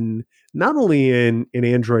evolution, not only in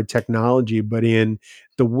android technology, but in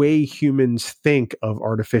the way humans think of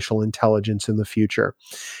artificial intelligence in the future.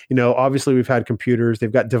 Obviously we've had computers,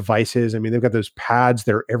 they've got devices. I mean, they've got those pads,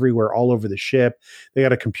 they're everywhere, all over the ship. They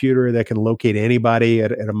got a computer that can locate anybody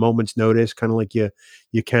at a moment's notice, kind of like you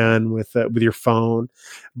can with your phone.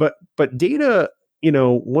 But Data,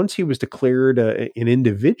 once he was declared an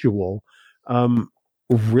individual,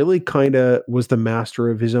 really kind of was the master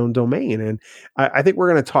of his own domain. And I think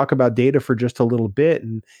we're going to talk about Data for just a little bit.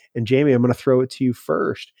 And Jamie, I'm going to throw it to you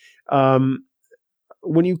first.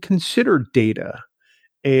 When you consider Data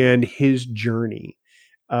and his journey,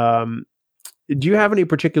 do you have any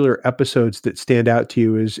particular episodes that stand out to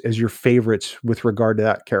you as your favorites with regard to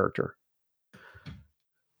that character?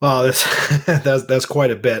 Well, that's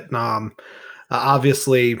quite a bit.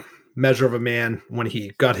 Obviously, Measure of a Man, when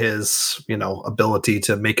he got his ability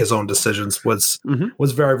to make his own decisions, was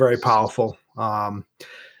very, very powerful. But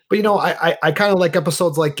I kind of like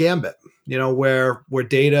episodes like Gambit, where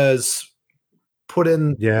Data is put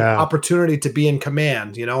in the opportunity to be in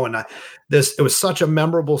command, and it was such a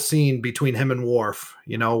memorable scene between him and Worf,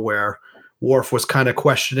 where Worf was kind of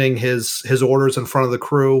questioning his orders in front of the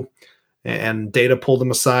crew, and Data pulled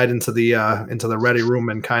him aside into the ready room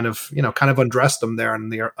and kind of undressed him there in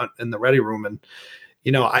the ready room. And,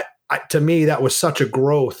 to me, that was such a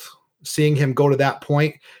growth, seeing him go to that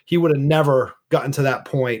point. He would have never gotten to that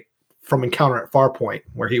point from Encounter at Farpoint,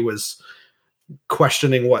 where he was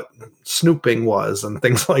questioning what snooping was and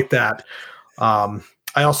things like that. I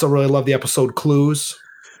also really love the episode Clues,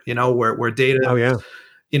 where Data,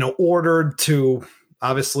 ordered to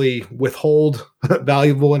obviously withhold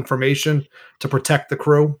valuable information to protect the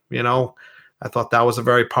crew. I thought that was a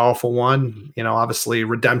very powerful one. Obviously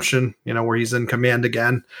Redemption, where he's in command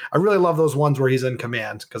again. I really love those ones where he's in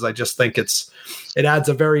command, because I just think it adds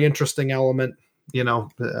a very interesting element, to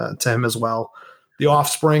him as well. The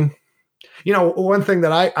Offspring, one thing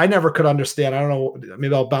that I never could understand, I don't know,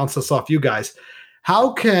 maybe I'll bounce this off you guys.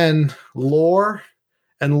 How can Lore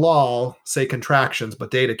and Lal say contractions, but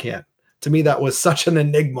Data can't? To me, that was such an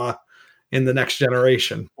enigma in The Next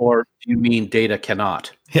Generation. Or you mean Data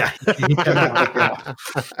cannot? Yeah, he cannot.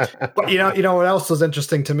 But what else was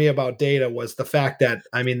interesting to me about Data was the fact that,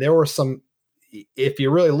 there were some, if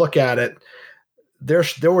you really look at it, there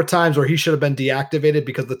were times where he should have been deactivated,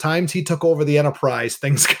 because the times he took over the Enterprise,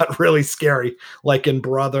 things got really scary, like in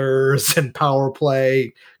Brothers and Power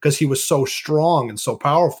Play, because he was so strong and so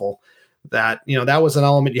powerful that, that was an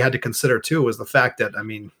element you had to consider too, was the fact that,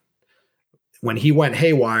 when he went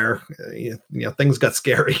haywire, things got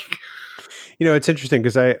scary. It's interesting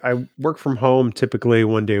because I work from home typically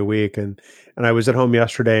one day a week, and I was at home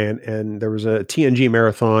yesterday, and there was a TNG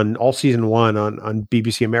marathon all season 1 on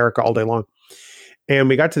BBC America all day long. And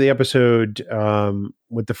we got to the episode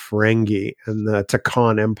with the Ferengi and the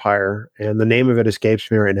Takan Empire, and the name of it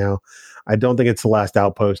escapes me right now. I don't think it's The Last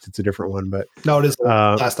Outpost. It's a different one, but no, it is The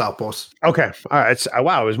Last Outpost. Okay. All right.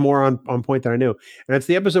 Wow. It was more on point than I knew. And it's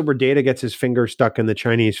the episode where Data gets his finger stuck in the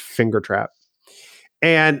Chinese finger trap.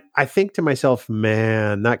 And I think to myself,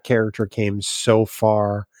 man, that character came so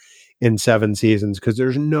far in 7 seasons, because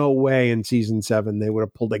there's no way in season 7 they would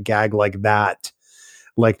have pulled a gag like that,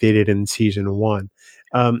 like they did in season 1.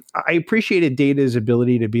 I appreciated Data's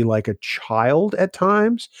ability to be like a child at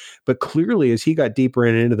times, but clearly as he got deeper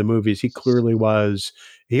into the movies,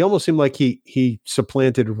 he almost seemed like he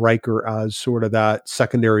supplanted Riker as sort of that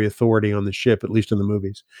secondary authority on the ship, at least in the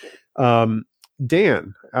movies.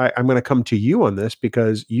 Dan, I'm going to come to you on this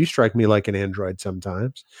because you strike me like an android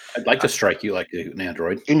sometimes. I'd like to strike you like an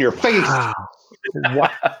android. In your face. Wow.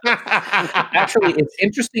 Actually, it's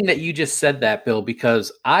interesting that you just said that, Bill,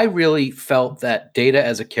 because I really felt that Data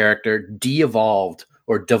as a character de-evolved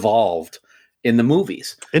or devolved in the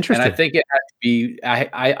movies. Interesting. And I think it had to be,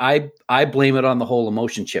 I blame it on the whole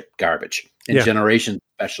emotion chip garbage in Generations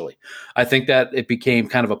especially. I think that it became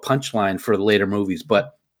kind of a punchline for the later movies.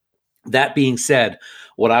 But that being said,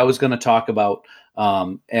 what I was going to talk about,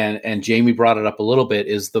 and Jamie brought it up a little bit,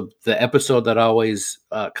 is the episode that always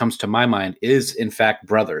comes to my mind is, in fact,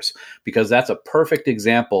 Brothers, because that's a perfect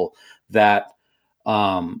example that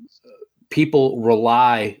people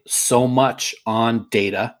rely so much on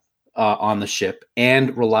Data on the ship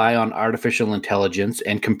and rely on artificial intelligence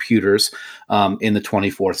and computers in the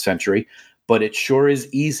 24th century. But it sure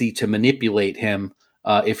is easy to manipulate him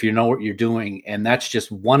if you know what you're doing. And that's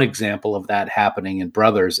just one example of that happening in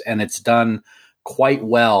Brothers. And it's done quite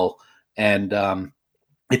well. And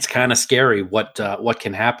it's kind of scary what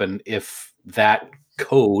can happen if that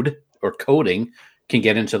code or coding can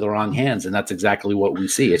get into the wrong hands. And that's exactly what we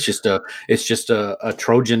see. It's just a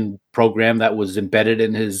Trojan program that was embedded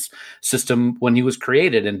in his system when he was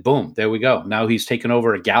created. And boom, there we go. Now he's taken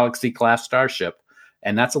over a Galaxy class starship.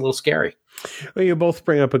 And that's a little scary. Well, you both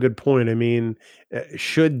bring up a good point. I mean,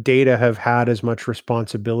 should Data have had as much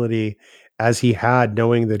responsibility as he had,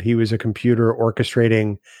 knowing that he was a computer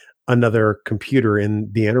orchestrating another computer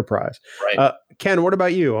in the Enterprise? Right. Ken, what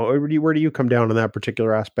about you? Where do you come down on that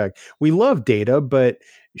particular aspect? We love Data, but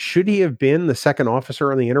should he have been the second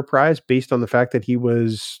officer on the Enterprise based on the fact that he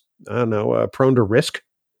was, I don't know, prone to risk?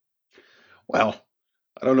 Well,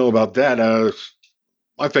 I don't know about that.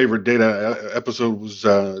 My favorite Data episode was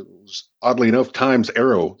oddly enough Time's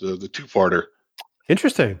Arrow, the two-parter.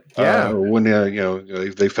 Interesting. Yeah. When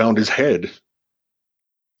they found his head.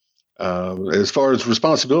 As far as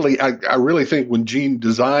responsibility, I really think when Gene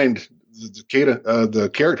designed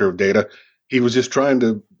the character of Data, he was just trying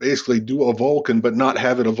to basically do a Vulcan, but not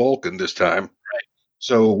have it a Vulcan this time. Right.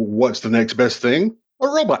 So what's the next best thing? A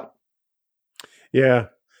robot. Yeah.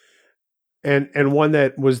 And one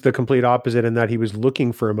that was the complete opposite in that he was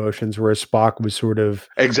looking for emotions, whereas Spock was sort of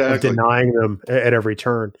denying them at every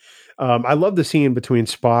turn. I love the scene between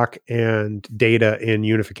Spock and Data in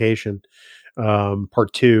Unification,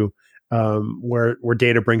 Part 2, where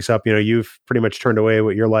Data brings up, you've pretty much turned away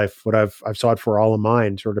with your life, what I've sought for all of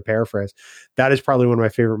mine, sort of paraphrase. That is probably one of my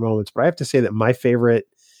favorite moments. But I have to say that my favorite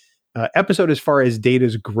episode as far as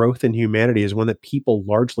Data's growth in humanity is one that people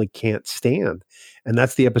largely can't stand. And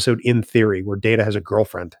that's the episode In Theory, where Data has a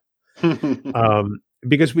girlfriend.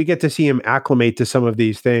 Because we get to see him acclimate to some of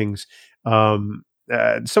these things, some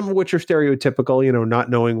of which are stereotypical, not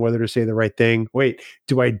knowing whether to say the right thing. Wait,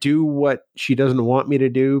 do I do what she doesn't want me to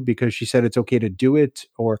do because she said it's okay to do it?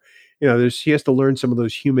 Or, he has to learn some of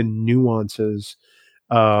those human nuances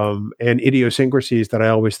and idiosyncrasies that I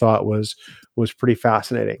always thought was pretty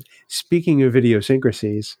fascinating. Speaking of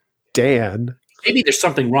idiosyncrasies, Dan. Maybe there's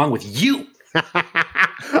something wrong with you.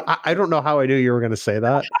 I don't know how I knew you were going to say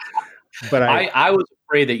that, but I was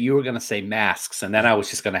afraid that you were going to say masks, and then I was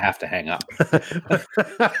just going to have to hang up.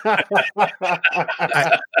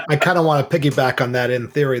 I kind of want to piggyback on that In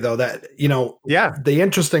Theory, though, that, the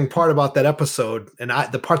interesting part about that episode, and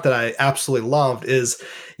the part that I absolutely loved is,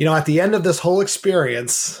 at the end of this whole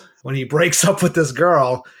experience, when he breaks up with this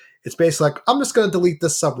girl, it's basically like, I'm just going to delete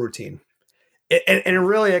this subroutine. And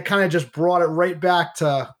really, it kind of just brought it right back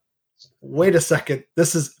to, wait a second,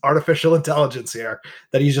 this is artificial intelligence here,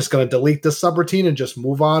 that he's just going to delete this subroutine and just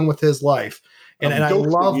move on with his life. And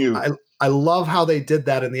I love how they did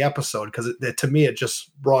that in the episode, because to me, it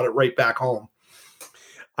just brought it right back home.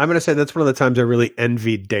 I'm going to say that's one of the times I really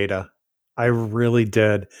envied Data. I really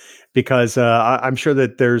did, because I'm sure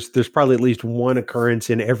that there's probably at least one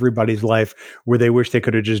occurrence in everybody's life where they wish they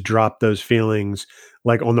could have just dropped those feelings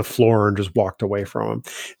like on the floor and just walked away from them.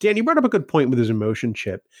 Dan, you brought up a good point with his emotion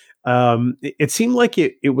chip. It seemed like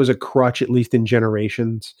it was a crutch, at least in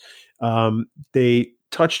Generations. They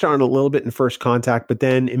touched on it a little bit in First Contact, but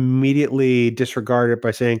then immediately disregarded it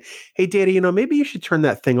by saying, hey, Data, maybe you should turn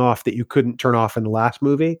that thing off that you couldn't turn off in the last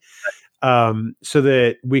movie, so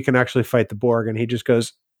that we can actually fight the Borg. And he just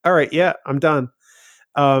goes, all right, yeah, I'm done.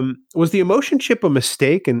 Was the emotion chip a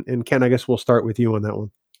mistake? And Ken, I guess we'll start with you on that one.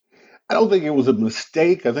 I don't think it was a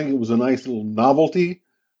mistake. I think it was a nice little novelty.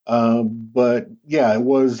 But yeah, it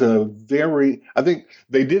was I think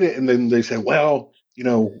they did it and then they said, well,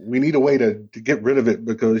 we need a way to get rid of it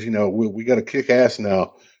because, we got to kick ass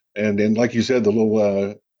now. And then, like you said, the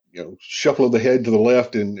little, shuffle of the head to the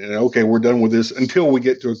left and okay, we're done with this until we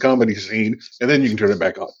get to a comedy scene and then you can turn it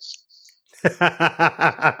back on.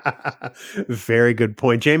 Very good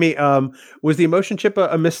point, Jamie. Was the emotion chip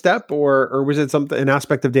a misstep, or was it an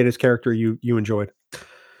aspect of Data's character you enjoyed?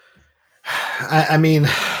 I mean,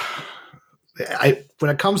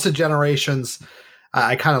 when it comes to Generations,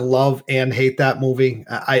 I kind of love and hate that movie.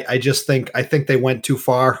 I think they went too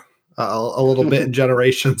far a little bit in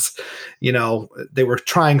Generations. They were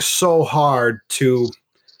trying so hard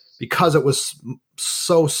because it was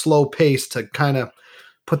so slow paced to kind of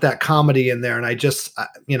put that comedy in there. And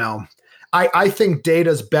I think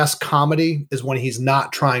Data's best comedy is when he's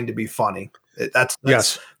not trying to be funny. That's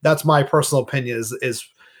my personal opinion is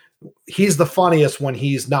he's the funniest when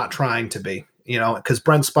he's not trying to be, because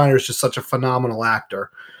Brent Spiner is just such a phenomenal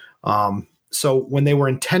actor. So when they were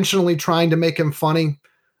intentionally trying to make him funny,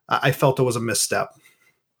 I felt it was a misstep.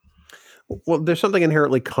 Well, there's something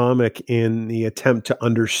inherently comic in the attempt to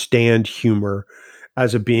understand humor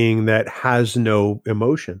as a being that has no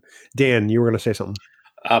emotion. Dan, you were going to say something.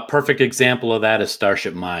 A perfect example of that is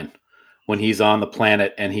Starship Mine. When he's on the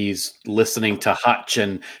planet and he's listening to Hutch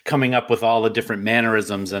and coming up with all the different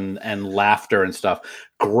mannerisms and laughter and stuff.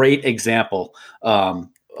 Great example of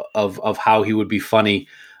how he would be funny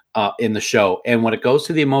in the show. And when it goes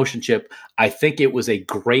to the emotion chip, I think it was a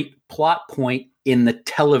great plot point in the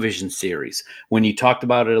television series. When you talked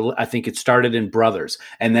about it, I think it started in Brothers,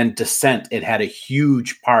 and then Descent, it had a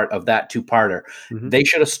huge part of that two-parter. Mm-hmm. They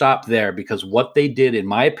should have stopped there, because what they did, in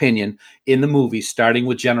my opinion, in the movie, starting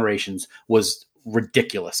with Generations, was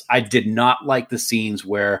ridiculous. I did not like the scenes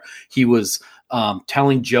where he was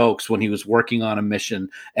telling jokes when he was working on a mission,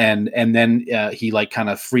 and then he like kind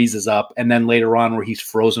of freezes up, and then later on where he's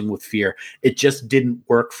frozen with fear. It just didn't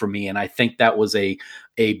work for me, and I think that was a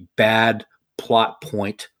bad plot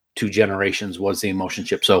point to Generations, was the emotion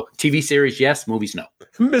chip. So TV series, yes. Movies, no.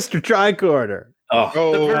 Mr. Tricorder.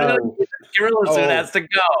 The gorilla suit has to go.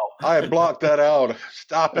 I blocked that out.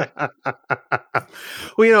 Stop it.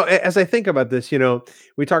 Well, as I think about this, we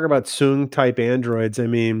talk about Soong type androids. I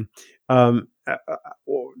mean, Soong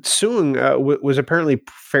was apparently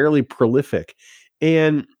fairly prolific,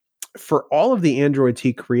 and for all of the androids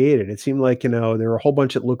he created, it seemed like, there were a whole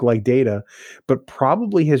bunch that looked like Data, but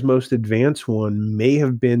probably his most advanced one may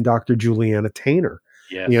have been Dr. Juliana Tainer.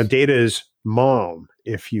 Yes. Data's mom,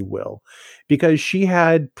 if you will, because she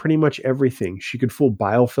had pretty much everything. She could fool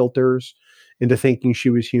biofilters into thinking she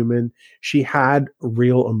was human. She had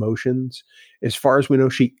real emotions. As far as we know,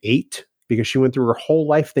 she ate because she went through her whole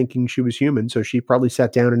life thinking she was human. So she probably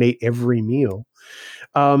sat down and ate every meal.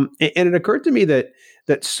 And it occurred to me that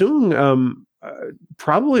Soong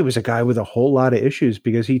probably was a guy with a whole lot of issues,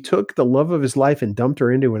 because he took the love of his life and dumped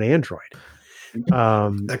her into an android.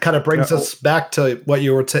 That kind of brings us back to what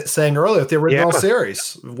you were saying earlier with the original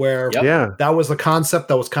series, where that was the concept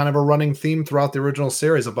that was kind of a running theme throughout the original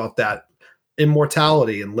series about that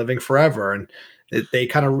immortality and living forever. And they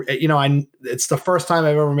kind of, it's the first time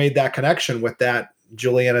I've ever made that connection with that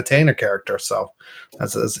Juliana Tainer character. So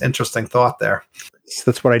that's an interesting thought there.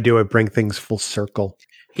 That's what I do. I bring things full circle.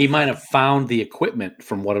 He might have found the equipment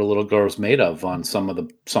from what a little girl was made of on some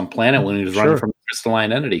planet when he was running from a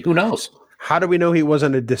crystalline entity. Who knows? How do we know he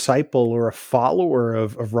wasn't a disciple or a follower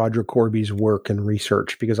of Roger Corby's work and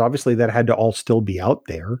research? Because obviously that had to all still be out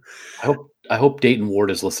there. I hope Dayton Ward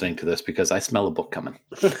is listening to this, because I smell a book coming.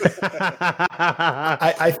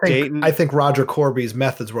 I think Roger Corby's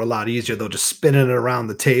methods were a lot easier, though, just spinning it around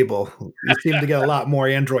the table. You seem to get a lot more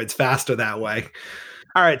androids faster that way.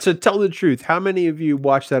 All right, so tell the truth. How many of you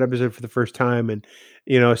watched that episode for the first time and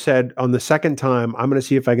said on the second time, I'm going to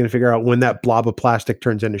see if I can figure out when that blob of plastic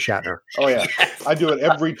turns into Shatner? Oh yeah, I do it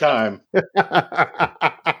every time.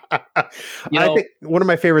 I think one of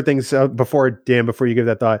my favorite things before you give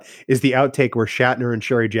that thought is the outtake where Shatner and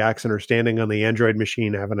Sherry Jackson are standing on the android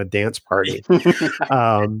machine having a dance party.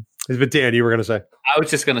 But Dan, you were going to say? I was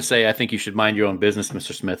just going to say, I think you should mind your own business,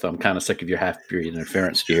 Mr. Smith. I'm kind of sick of your half-breed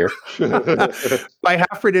interference here. By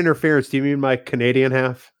half-breed interference, do you mean my Canadian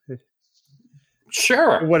half?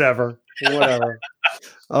 Sure. Whatever.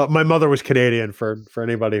 My mother was Canadian, for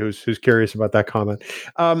anybody who's curious about that comment.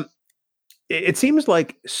 It seems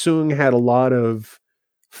like Soong had a lot of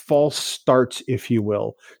false starts, if you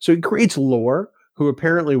will. So he creates Lore, who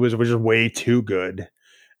apparently was just way too good.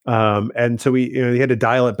 And so he had to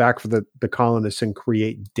dial it back for the colonists and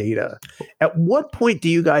create Data. At what point do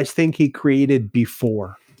you guys think he created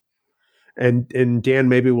Before? and Dan,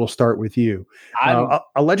 maybe we'll start with you.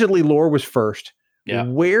 Allegedly, Lore was first. Yeah.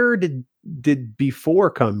 Where did Before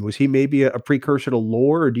come? Was he maybe a precursor to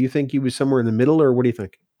Lore, or do you think he was somewhere in the middle, or what do you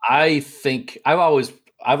think? I think I've always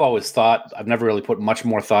thought, I've never really put much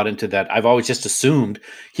more thought into that. I've always just assumed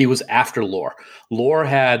he was after Lore. Lore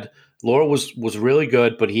was really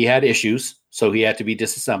good, but he had issues, so he had to be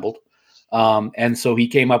disassembled. And so he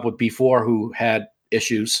came up with Before, who had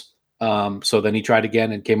issues. So then he tried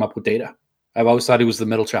again and came up with Data. I've always thought he was the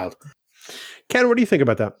middle child. Ken, what do you think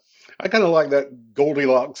about that? I kind of like that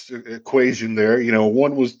Goldilocks equation there. You know,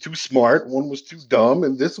 one was too smart, one was too dumb,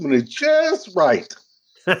 and this one is just right.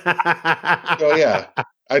 So yeah,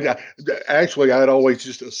 I'd always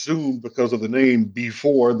just assumed because of the name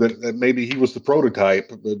Before that maybe he was the prototype,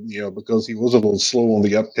 but because he was a little slow on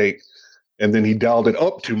the uptake, and then he dialed it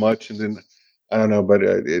up too much, and then I don't know, but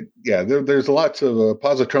there's lots of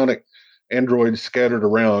positronic androids scattered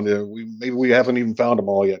around. Maybe we haven't even found them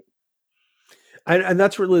all yet. And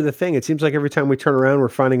that's really the thing. It seems like every time we turn around, we're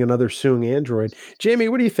finding another Soong android. Jamie,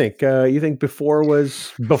 what do you think? You think Before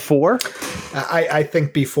was before? I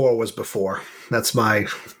think Before was before. That's my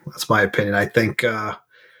opinion. I think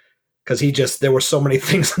because there were so many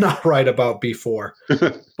things not right about Before.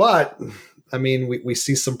 But I mean, we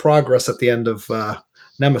see some progress at the end of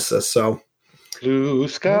Nemesis. So blue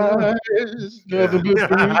skies. The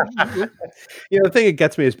thing that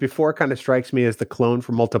gets me is Before kind of strikes me as the clone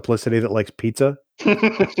from Multiplicity that likes pizza.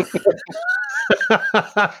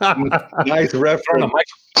 Nice reference.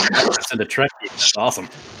 And the Trek. It's awesome.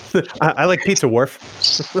 I like pizza, Worf.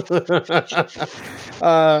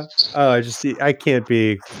 I can't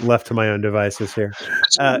be left to my own devices here.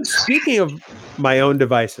 Speaking of my own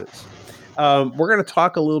devices, we're going to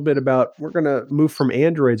talk a little bit about, we're going to move from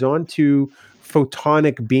androids on to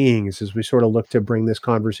photonic beings as we sort of look to bring this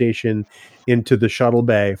conversation into the shuttle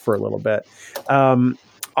bay for a little bit.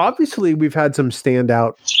 Obviously, we've had some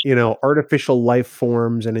standout, artificial life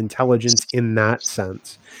forms and intelligence in that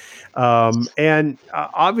sense. And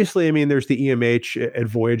obviously, I mean, there's the EMH at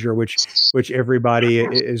Voyager, which everybody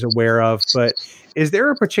is aware of. But is there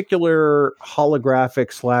a particular holographic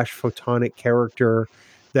 / photonic character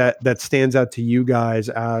that stands out to you guys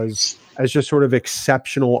as just sort of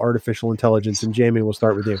exceptional artificial intelligence? And Jamie, we'll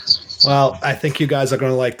start with you. Well, I think you guys are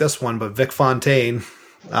going to like this one, but Vic Fontaine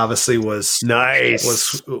obviously was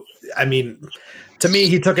nice. I mean, to me,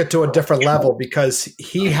 he took it to a different level because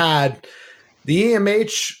he had the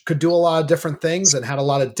EMH could do a lot of different things and had a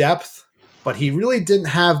lot of depth, but he really didn't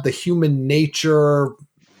have the human nature.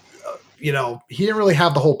 He didn't really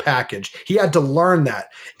have the whole package. He had to learn that.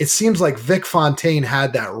 It seems like Vic Fontaine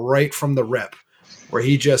had that right from the rip, where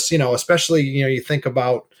he just, especially, you think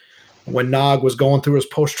about when Nog was going through his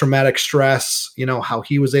post-traumatic stress, how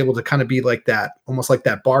he was able to kind of be like that, almost like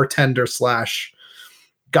that bartender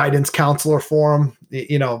 / guidance counselor for him.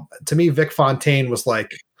 To me, Vic Fontaine was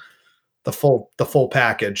like the full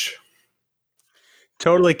package.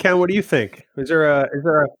 Totally. Ken, what do you think? Is there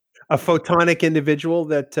a photonic individual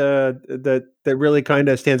that really kind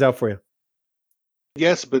of stands out for you?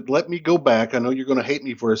 Yes, but let me go back. I know you're going to hate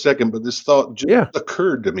me for a second, but this thought just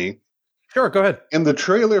occurred to me. Sure, go ahead. In the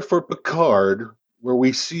trailer for Picard, where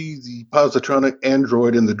we see the positronic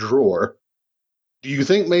android in the drawer, do you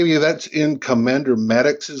think maybe that's in Commander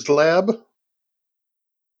Maddox's lab?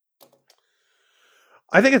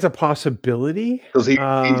 I think it's a possibility. Because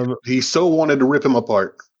he so wanted to rip him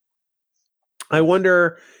apart. I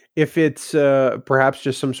wonder if it's perhaps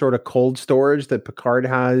just some sort of cold storage that Picard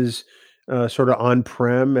has sort of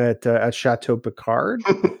on-prem at Chateau Picard.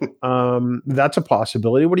 That's a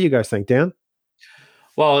possibility. What do you guys think, Dan?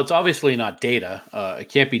 Well, it's obviously not Data. It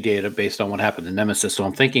can't be Data based on what happened to Nemesis. So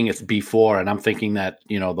I'm thinking it's Before, and I'm thinking that,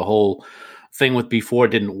 the whole thing with Before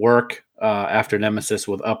didn't work after Nemesis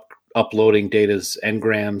with uploading Data's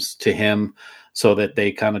engrams to him so that they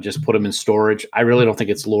kind of just put him in storage. I really don't think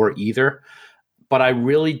it's Lore either. But I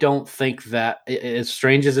really don't think that, as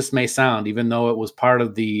strange as this may sound, even though it was part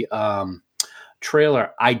of the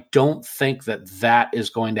trailer, I don't think that is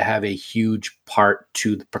going to have a huge part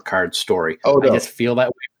to the Picard story. Oh, no. I just feel that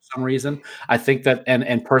way for some reason. I think that,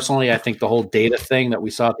 and personally, I think the whole Data thing that we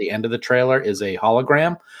saw at the end of the trailer is a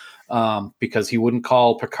hologram because he wouldn't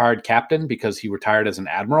call Picard captain because he retired as an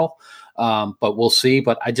admiral. But we'll see.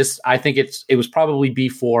 But I think it was probably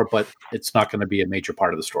Before, but it's not going to be a major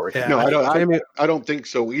part of the story. Yeah, no, I don't think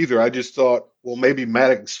so either. I just thought, well, maybe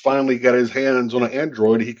Maddox finally got his hands on an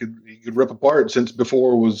android he could rip apart since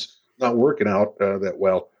Before was not working out that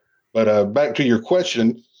well. But back to your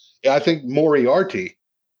question, I think Moriarty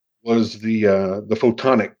was the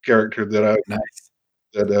photonic character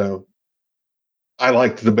that I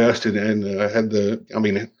liked the best, and had the. I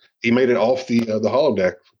mean, he made it off the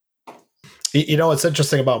holodeck. You know what's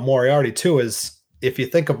interesting about Moriarty too is if you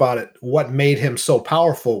think about it, what made him so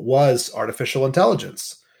powerful was artificial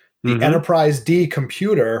intelligence. The Enterprise D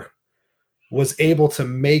computer was able to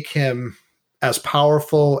make him as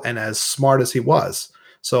powerful and as smart as he was.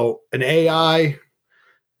 So an AI,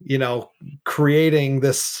 creating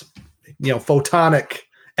this, photonic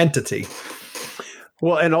entity.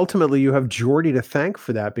 Well, and ultimately you have Geordi to thank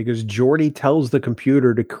for that, because Geordi tells the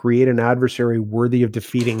computer to create an adversary worthy of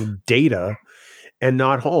defeating Data and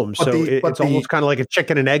not Holmes. It's almost kind of like a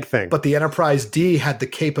chicken and egg thing. But the Enterprise D had the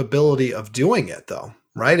capability of doing it, though,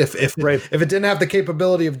 right? If it didn't have the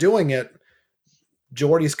capability of doing it,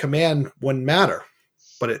 Geordi's command wouldn't matter.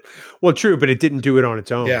 True, but it didn't do it on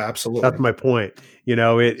its own. Yeah, absolutely. That's my point.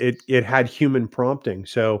 It had human prompting,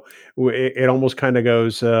 so it almost kind of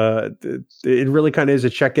goes. It really kind of is a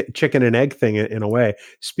chicken and egg thing in a way.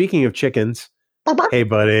 Speaking of chickens, hey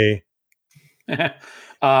buddy,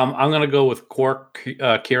 I'm going to go with Quark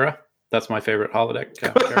Kira. That's my favorite holodeck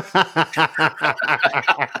character.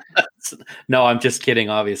 No, I'm just kidding.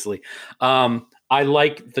 Obviously, I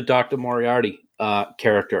like the Dr. Moriarty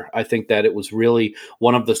character. I think that it was really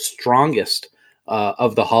one of the strongest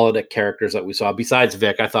of the holodeck characters that we saw. Besides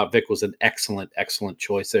Vic, I thought Vic was an excellent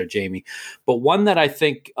choice there, Jamie. But one that I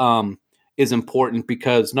think is important,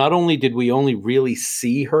 because not only did we only really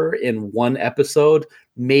see her in one episode,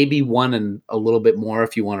 maybe one and a little bit more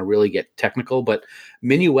if you want to really get technical, but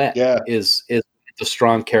Minuet is the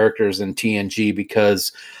strong characters in TNG,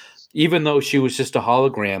 because even though she was just a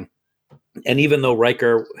hologram, and even though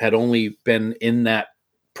Riker had only been in that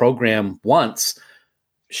program once,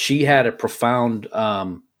 she had a profound.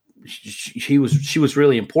 She was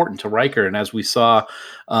really important to Riker, and as we saw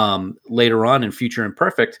later on in Future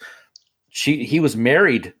Imperfect, he was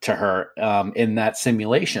married to her in that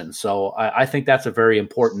simulation. So I think that's a very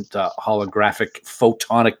important holographic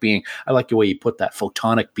photonic being. I like the way you put that,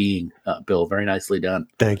 photonic being, Bill. Very nicely done.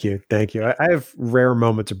 Thank you. I have rare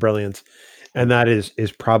moments of brilliance, and that is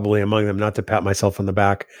probably among them. Not to pat myself on the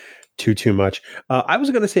back too much. I was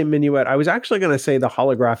going to say Minuet. I was actually going to say the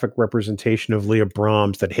holographic representation of Leah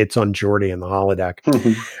Brahms that hits on Geordi in the holodeck.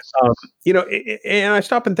 And I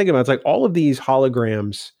stop and think about it. It's like all of these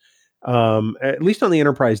holograms, at least on the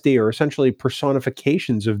Enterprise D, are essentially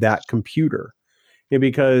personifications of that computer.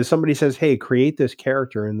 Because somebody says, hey, create this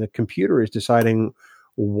character, and the computer is deciding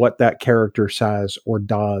what that character says or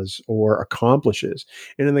does or accomplishes.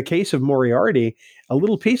 And in the case of Moriarty, a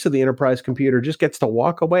little piece of the Enterprise computer just gets to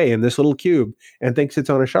walk away in this little cube and thinks it's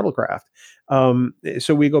on a shuttlecraft.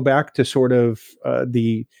 So we go back to sort of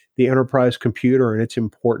the Enterprise computer and its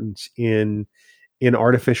importance in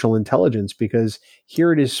artificial intelligence, because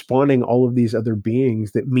here it is spawning all of these other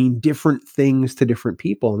beings that mean different things to different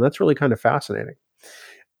people. And that's really kind of fascinating.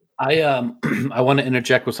 I want to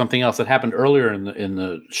interject with something else that happened earlier in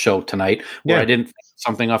the show tonight, where I didn't think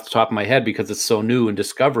something off the top of my head because it's so new in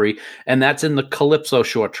Discovery, and that's in the Calypso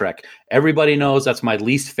short trek. Everybody knows that's my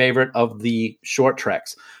least favorite of the short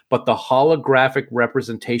treks, but the holographic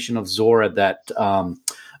representation of Zora that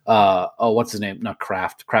what's his name? Not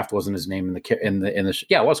Kraft. Kraft wasn't his name in the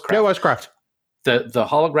it was Kraft. Yeah, it was Kraft. The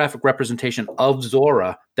holographic representation of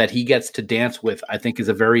Zora that he gets to dance with, I think, is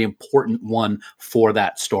a very important one for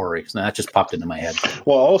that story. So that just popped into my head.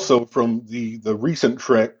 Well, also from the recent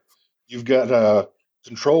Trek, you've got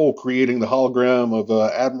Control creating the hologram of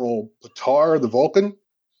Admiral Patar, the Vulcan,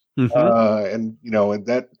 and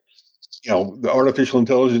that the artificial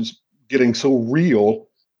intelligence getting so real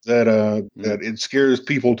that that it scares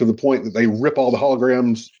people to the point that they rip all the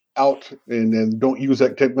holograms out and don't use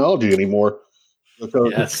that technology anymore.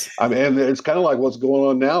 Because, and it's kind of like what's going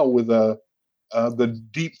on now with the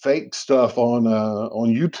deep fake stuff on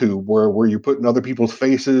YouTube, where you're putting other people's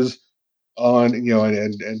faces on,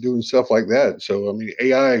 and doing stuff like that. So I mean,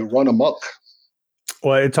 AI run amok.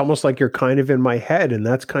 Well, it's almost like you're kind of in my head, and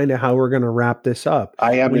that's kind of how we're going to wrap this up.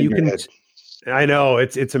 I am in your head. I know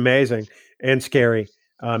it's amazing and scary.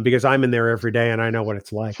 Because I'm in there every day and I know what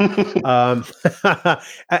it's like.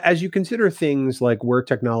 As you consider things like where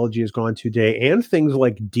technology has gone today and things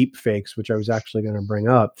like deep fakes, which I was actually going to bring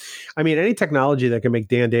up. I mean, any technology that can make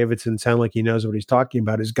Dan Davidson sound like he knows what he's talking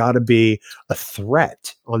about has got to be a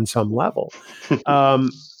threat on some level.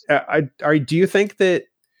 Do you think that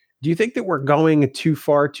we're going too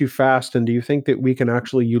far too fast? And do you think that we can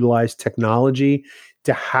actually utilize technology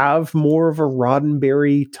to have more of a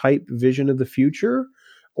Roddenberry type vision of the future?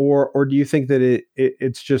 Or do you think that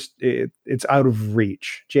it's out of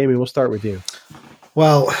reach? Jamie, we'll start with you.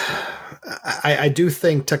 Well, I do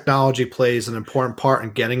think technology plays an important part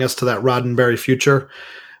in getting us to that Roddenberry future.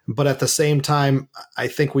 But at the same time, I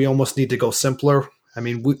think we almost need to go simpler. I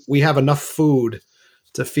mean, we have enough food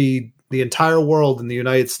to feed the entire world in the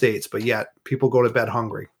United States, but yet people go to bed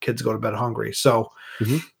hungry. Kids go to bed hungry. So,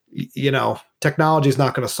 technology is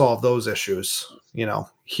not going to solve those issues.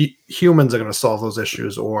 Humans are going to solve those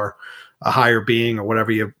issues, or a higher being, or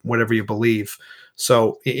whatever you believe.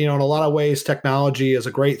 So, in a lot of ways, technology is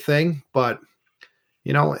a great thing, but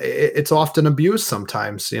it's often abused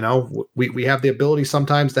sometimes. We have the ability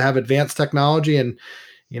sometimes to have advanced technology, and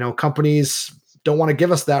companies don't want to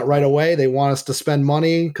give us that right away. They want us to spend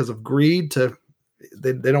money because of greed.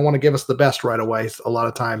 They don't want to give us the best right away a lot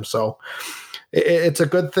of times. So it's a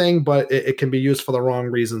good thing, but it can be used for the wrong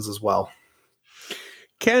reasons as well.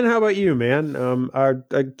 Ken, how about you, man?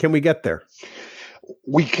 Can we get there?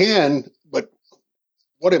 We can, but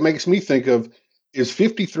what it makes me think of is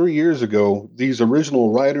 53 years ago, these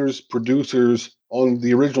original writers, producers on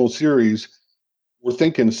the original series were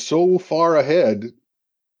thinking so far ahead.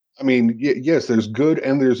 I mean, yes, there's good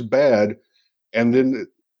and there's bad. And then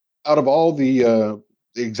out of all the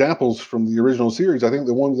examples from the original series, I think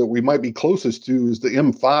the one that we might be closest to is the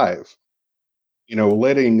M5,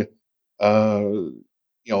 letting,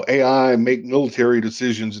 AI make military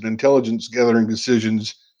decisions and intelligence gathering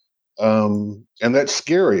decisions. And that's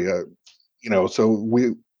scary.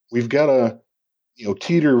 So we've got to,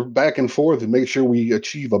 teeter back and forth and make sure we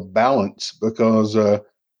achieve a balance, because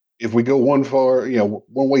if we go one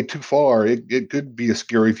way too far, it could be a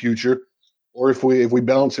scary future. Or if we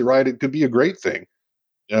balance it right, it could be a great thing.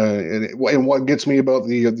 And what gets me about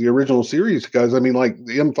the original series, guys, I mean, like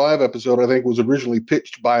the M5 episode, I think was originally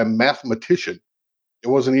pitched by a mathematician. It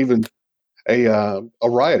wasn't even a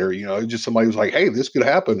writer, just somebody was like, hey, this could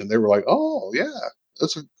happen. And they were like, oh yeah,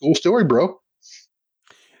 that's a cool story, bro.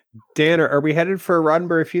 Dan, are we headed for a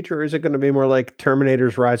Roddenberry future, or is it going to be more like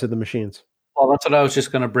Terminator's Rise of the Machines? Well, that's what I was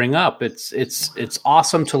just going to bring up. It's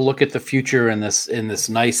awesome to look at the future in this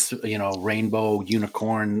nice, rainbow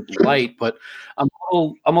unicorn light, but I'm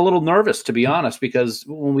a little nervous, to be honest, because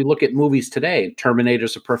when we look at movies today,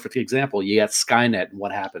 Terminator's a perfect example. You got Skynet and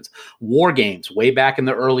what happens. War games way back in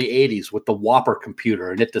the early 80s with the Whopper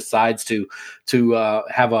computer, and it decides to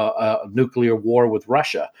have a nuclear war with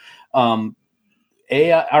Russia.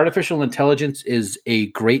 AI, artificial intelligence, is a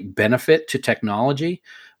great benefit to technology,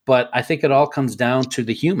 but I think it all comes down to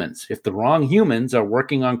the humans. If the wrong humans are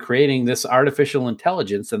working on creating this artificial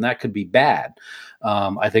intelligence, then that could be bad.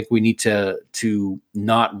 I think we need to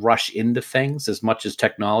not rush into things as much as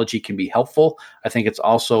technology can be helpful. I think it's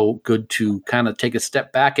also good to kind of take a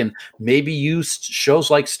step back and maybe use shows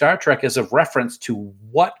like Star Trek as a reference to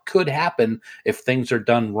what could happen if things are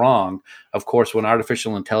done wrong. Of course, when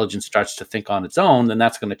artificial intelligence starts to think on its own, then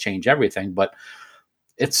that's going to change everything. But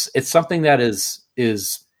it's something that is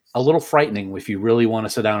a little frightening if you really want to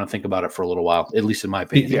sit down and think about it for a little while, at least in my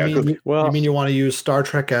opinion. You mean you want to use Star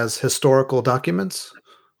Trek as historical documents?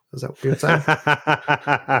 Is that what you're saying?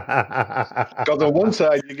 Because on one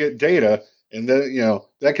side you get data, and then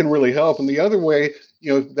that can really help, and the other way,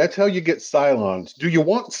 that's how you get Cylons. Do you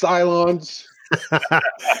want Cylons?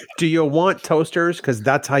 Do you want toasters? Because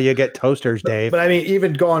that's how you get toasters, Dave. But I mean,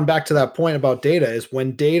 even going back to that point about Data, is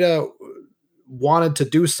when Data wanted to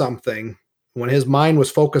do something, when his mind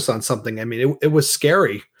was focused on something, I mean, it was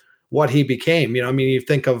scary what he became. You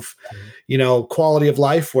think of, quality of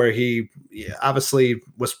life, where he obviously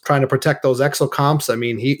was trying to protect those exocomps. I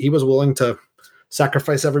mean, he was willing to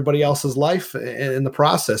sacrifice everybody else's life in the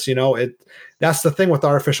process. That's the thing with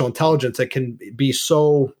artificial intelligence. It can be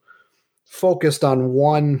so focused on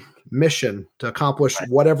one mission to accomplish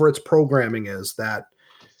whatever its programming is, that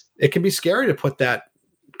it can be scary to put that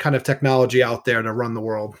kind of technology out there to run the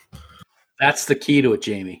world. That's the key to it,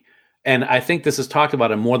 Jamie. And I think this is talked about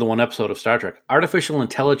in more than one episode of Star Trek. Artificial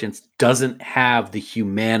intelligence doesn't have the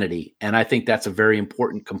humanity. And I think that's a very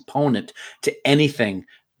important component to anything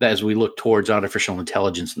as we look towards artificial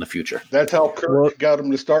intelligence in the future. That's how Kirk got him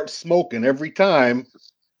to start smoking every time.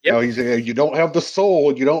 Yep. He's you don't have the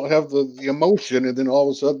soul, you don't have the emotion, and then all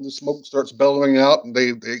of a sudden the smoke starts bellowing out and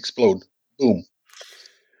they explode. Boom.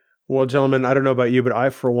 Well, gentlemen, I don't know about you, but I,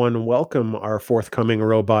 for one, welcome our forthcoming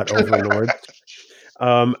robot overlord.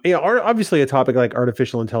 Obviously, a topic like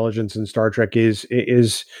artificial intelligence in Star Trek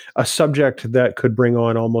is a subject that could bring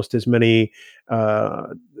on almost as many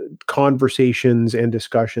conversations and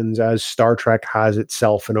discussions as Star Trek has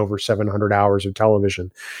itself in over 700 hours of television.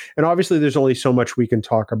 And obviously, there's only so much we can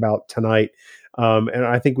talk about tonight. And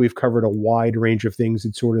I think we've covered a wide range of things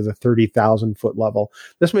at sort of the 30,000 foot level.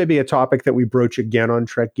 This may be a topic that we broach again on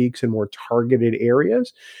Trek Geeks in more targeted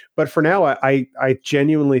areas. But for now, I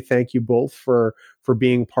genuinely thank you both for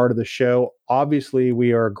being part of the show. Obviously,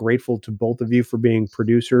 we are grateful to both of you for being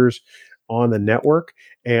producers on the network.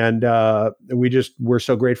 And we're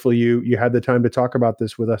so grateful you had the time to talk about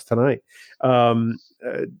this with us tonight.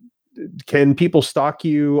 Can people stalk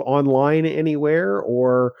you online anywhere,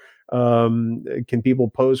 or can people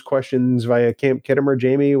pose questions via Camp Kittimer?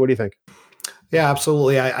 Jamie, what do you think? Yeah,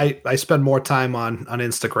 absolutely. I spend more time on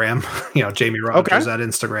Instagram, Jamie Rogers at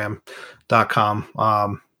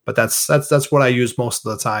Instagram.com. But that's what I use most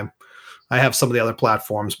of the time. I have some of the other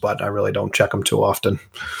platforms, but I really don't check them too often.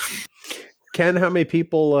 Ken, how many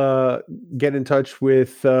people get in touch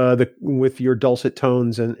with your dulcet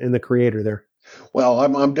tones and the creator there? Well,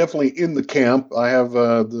 I'm definitely in the camp. I have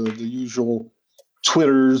the usual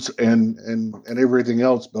Twitters and everything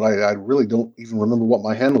else, but I really don't even remember what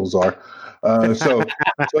my handles are. So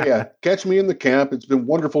yeah, catch me in the camp. It's been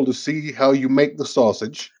wonderful to see how you make the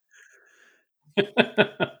sausage.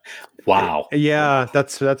 Wow. Yeah,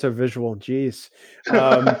 that's a visual. Jeez.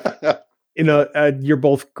 You're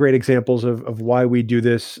both great examples of why we do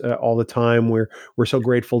this all the time. We're so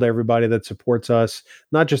grateful to everybody that supports us,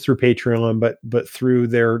 not just through Patreon, but through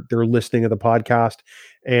their listening of the podcast.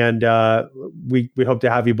 And we hope to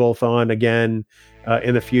have you both on again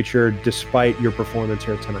in the future, despite your performance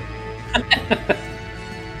here tonight.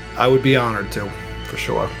 I would be honored to, for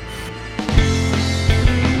sure.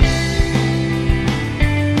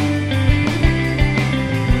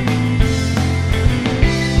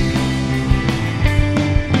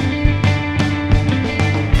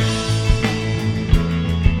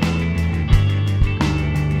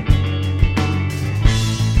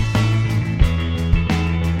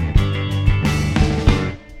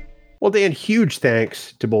 Well, Dan, huge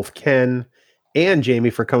thanks to both Ken and Jamie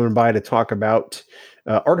for coming by to talk about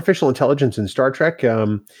artificial intelligence in Star Trek.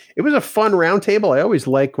 It was a fun roundtable. I always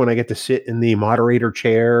like when I get to sit in the moderator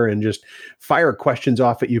chair and just fire questions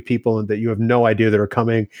off at you people and that you have no idea that are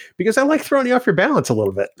coming, because I like throwing you off your balance a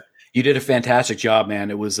little bit. You did a fantastic job, man.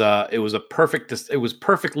 It was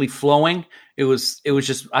perfectly flowing. It was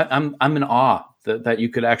just, I'm in awe that you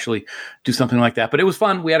could actually do something like that. But it was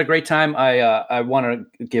fun. We had a great time. I want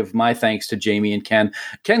to give my thanks to Jamie and Ken.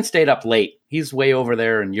 Ken stayed up late. He's way over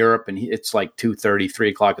there in Europe, and it's like 2:30, 3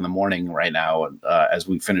 o'clock in the morning right now as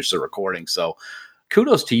we finish the recording. So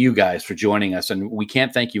kudos to you guys for joining us, and we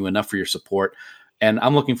can't thank you enough for your support. And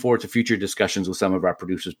I'm looking forward to future discussions with some of our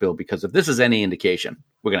producers, Bill, because if this is any indication,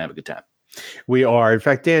 we're going to have a good time. We are. In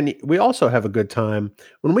fact, Dan, we also have a good time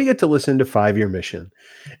when we get to listen to 5 Year Mission.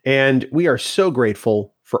 And we are so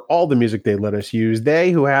grateful for all the music they let us use.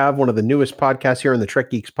 They, who have one of the newest podcasts here on the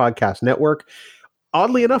Trek Geeks Podcast Network.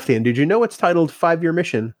 Oddly enough, Dan, did you know it's titled 5 Year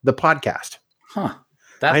Mission, the podcast? Huh.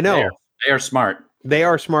 I know. They are smart. They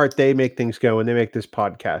are smart. They make things go, and they make this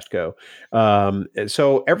podcast go.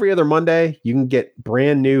 So every other Monday, you can get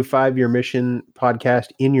brand new 5 Year Mission podcast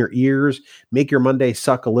in your ears, make your Monday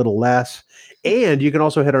suck a little less. And you can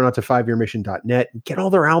also head on out to 5yearmission.net and get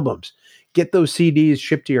all their albums. Get those CDs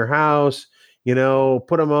shipped to your house,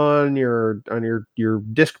 put them on your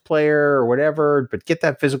disc player or whatever, but get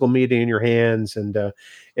that physical media in your hands, and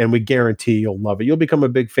we guarantee you'll love it. You'll become a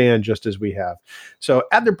big fan just as we have. So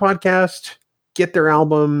add their podcast, get their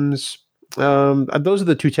albums. Those are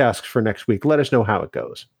the 2 tasks for next week. Let us know how it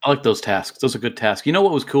goes. I like those tasks. Those are good tasks. You know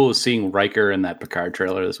what was cool was seeing Riker in that Picard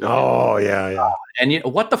trailer this week. Oh, yeah. And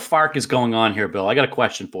what the fark is going on here, Bill? I got a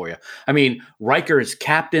question for you. I mean, Riker is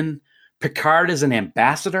captain. Picard is an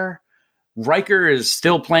ambassador. Riker is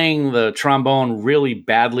still playing the trombone really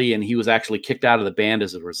badly, and he was actually kicked out of the band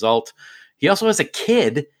as a result. He also has a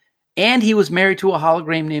kid, and he was married to a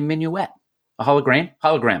hologram named Minuet. A hologram?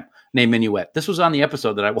 Hologram named Minuet. This was on the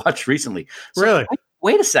episode that I watched recently. So really?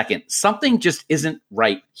 Wait a second. Something just isn't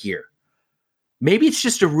right here. Maybe it's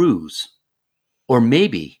just a ruse. Or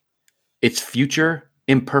maybe it's future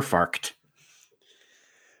imperfect.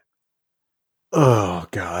 Oh,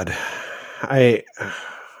 God. I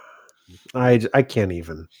can't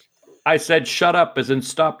even. I said shut up as in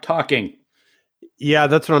stop talking. Yeah,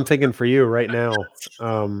 that's what I'm thinking for you right now.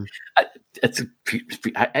 I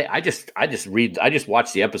just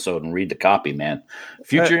watch the episode and read the copy, man.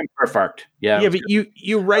 Future imperfect. Yeah. Yeah, but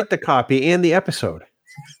you write the copy and the episode.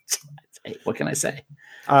 Hey, what can I say?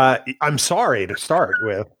 I'm sorry to start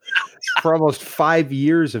with. For almost 5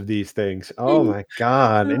 years of these things. Oh my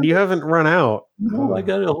God. And you haven't run out. Oh, I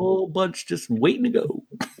got a whole bunch just waiting to go.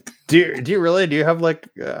 Do you really? Do you have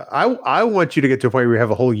I want you to get to a point where you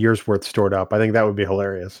have a whole year's worth stored up. I think that would be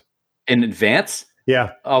hilarious. In advance?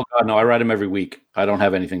 Yeah. Oh God, no! I write them every week. I don't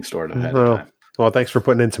have anything stored ahead of time. Well, thanks for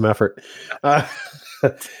putting in some effort.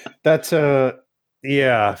 That's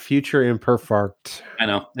future imperfect. I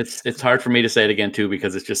know it's hard for me to say it again too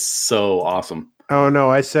because it's just so awesome. Oh no,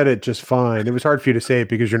 I said it just fine. It was hard for you to say it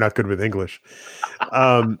because you're not good with English.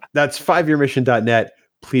 That's 5yearmission.net.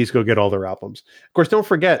 Please go get all their albums. Of course, don't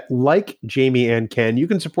forget, like Jamie and Ken, you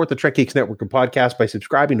can support the Trek Geeks Network and podcast by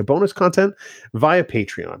subscribing to bonus content via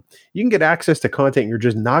Patreon. You can get access to content you're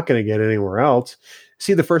just not going to get anywhere else.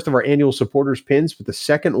 See the first of our annual supporters pins, with the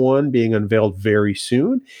second one being unveiled very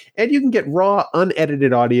soon. And you can get raw,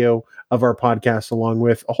 unedited audio of our podcast along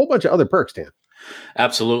with a whole bunch of other perks, Dan.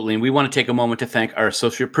 Absolutely. And we want to take a moment to thank our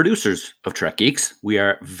associate producers of Trek Geeks. We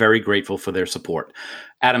are very grateful for their support.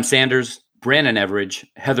 Adam Sanders, Brandon Everidge,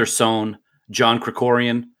 Heather Sohn, John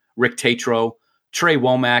Krikorian, Rick Tatro, Trey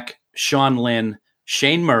Womack, Sean Lynn,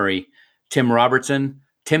 Shane Murray, Tim Robertson,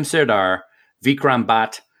 Tim Serdar, Vikram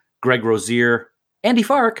Bhatt, Greg Rozier, Andy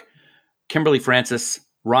Fark, Kimberly Francis,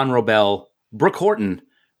 Ron Robel, Brooke Horton,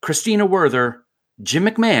 Christina Werther, Jim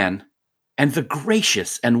McMahon, and the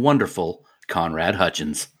gracious and wonderful Conrad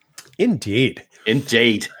Hutchins. Indeed.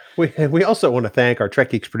 We also want to thank our Trek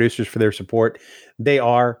Geeks producers for their support. They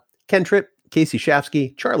are Ken Tripp, Casey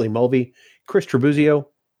Shafsky, Charlie Mulvey, Chris Trebuzio,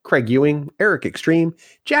 Craig Ewing, Eric Extreme,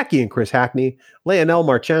 Jackie and Chris Hackney, Leonel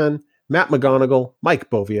Marchand, Matt McGonigal, Mike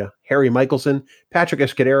Bovia, Harry Michelson, Patrick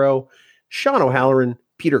Escudero, Sean O'Halloran,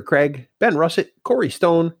 Peter Craig, Ben Russett, Corey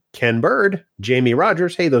Stone, Ken Bird, Jamie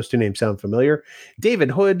Rogers, hey, those two names sound familiar,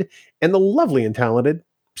 David Hood, and the lovely and talented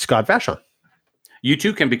Scott Vachon. You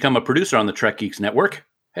too can become a producer on the Trek Geeks Network.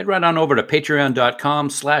 Head right on over to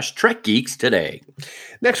patreon.com/TrekGeeks today.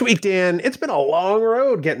 Next week, Dan, it's been a long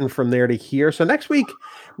road getting from there to here. So next week,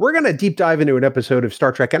 we're going to deep dive into an episode of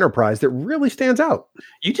Star Trek Enterprise that really stands out.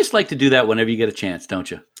 You just like to do that whenever you get a chance, don't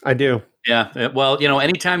you? I do. Yeah. Well,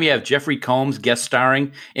 anytime you have Jeffrey Combs guest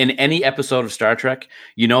starring in any episode of Star Trek,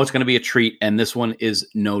 it's going to be a treat. And this one is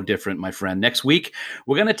no different, my friend. Next week,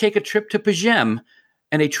 we're going to take a trip to Pajem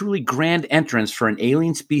and a truly grand entrance for an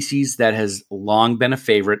alien species that has long been a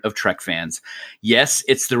favorite of Trek fans. Yes,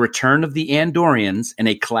 it's the return of the Andorians in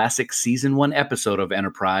a classic Season 1 episode of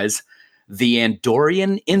Enterprise, The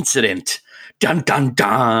Andorian Incident. Dun, dun,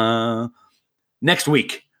 dun. Next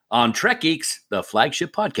week on Trek Geeks, the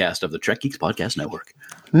flagship podcast of the Trek Geeks Podcast Network.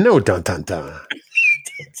 No dun, dun, dun.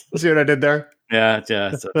 See what I did there? Yeah.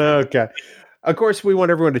 Okay. Of course, we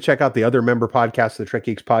want everyone to check out the other member podcasts of the Trek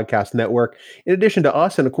Geeks Podcast Network. In addition to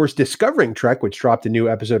us, and of course, Discovering Trek, which dropped a new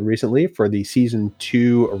episode recently for the Season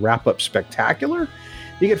 2 Wrap-Up Spectacular.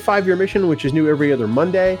 You get 5 Year Mission, which is new every other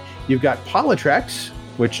Monday. You've got Politics,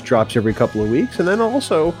 which drops every couple of weeks. And then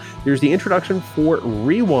also, there's the introduction for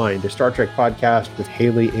Rewind, a Star Trek podcast with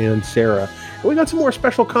Haley and Sarah. And we got some more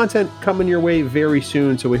special content coming your way very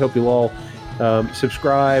soon, so we hope you'll all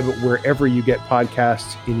subscribe wherever you get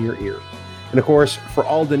podcasts in your ear. And of course, for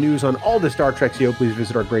all the news on all the Star Trek CO, please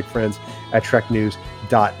visit our great friends at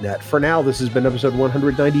treknews.net. For now, this has been episode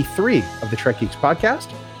 193 of the Trek Geeks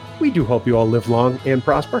podcast. We do hope you all live long and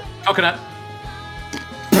prosper. Coconut.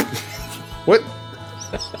 What?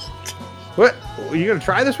 What? Are you going to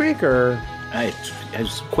try this week, or?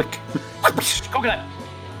 It's quick. Coconut.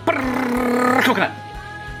 Coconut.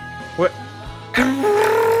 What?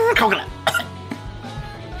 Coconut.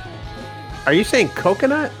 Are you saying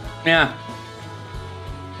coconut? Yeah.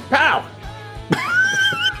 Pow!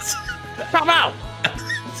 Pow, pow!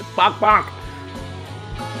 Bonk, bonk.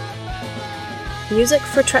 Music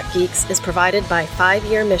for Trek Geeks is provided by 5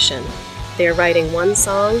 Year Mission. They are writing one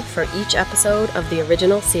song for each episode of the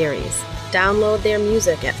original series. Download their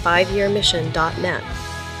music at 5yearmission.net.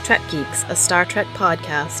 Trek Geeks, a Star Trek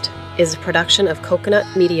podcast, is a production of Coconut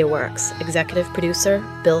Media Works, executive producer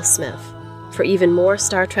Bill Smith. For even more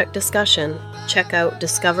Star Trek discussion, check out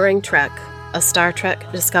Discovering Trek, a Star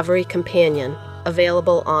Trek Discovery companion,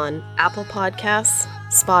 available on Apple Podcasts,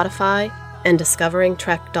 Spotify, and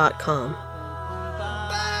discoveringtrek.com.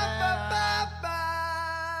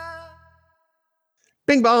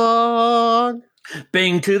 Bing bong!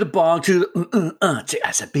 Bing to the bong to the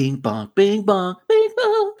I said bing bong, bing bong, bing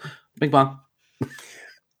bong, bing bong.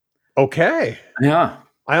 Okay. Yeah.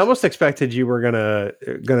 I almost expected you were gonna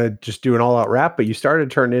just do an all-out rap, but you started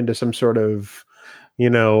to turn into some sort of,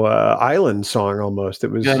 island song almost. It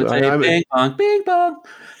was bing bong, bing bong.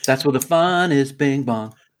 That's where the fun is. Bing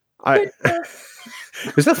bong.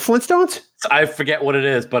 Is that Flintstones? I forget what it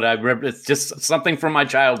is, but I remember it's just something from my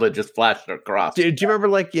childhood just flashed across. Do you remember,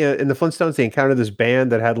 in the Flintstones, they encountered this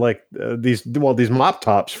band that had these mop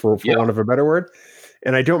tops, for want of a better word,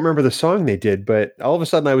 and I don't remember the song they did, but all of a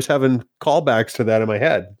sudden I was having callbacks to that in my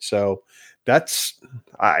head. So that's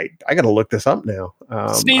I got to look this up now.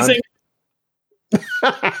 Sneezing.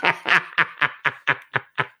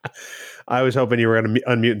 I was hoping you were going to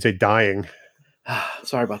unmute and say dying.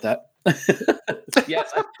 Sorry about that.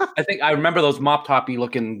 Yes, I think I remember those mop toppy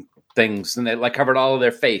looking things, and they like covered all of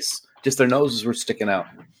their face. Just their noses were sticking out.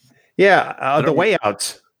 Yeah, the Way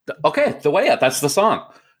Outs. Okay, The Way Out. That's the song.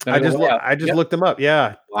 I just looked them up.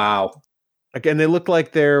 Yeah. Wow. Again, they look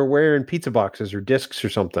like they're wearing pizza boxes or discs or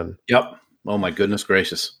something. Yep. Oh my goodness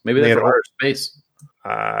gracious. Maybe they had outer space.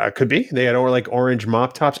 Could be. They had like orange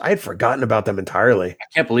mop tops. I had forgotten about them entirely. I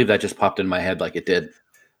can't believe that just popped in my head like it did.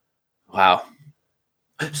 Wow.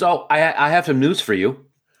 So I have some news for you.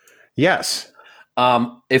 Yes.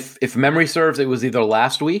 If memory serves, it was either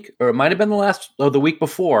last week or it might have been the week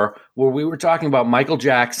before where we were talking about Michael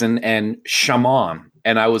Jackson and Shaman.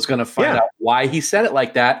 And I was going to find out why he said it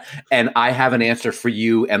like that. And I have an answer for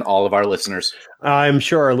you and all of our listeners. I'm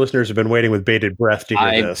sure our listeners have been waiting with bated breath to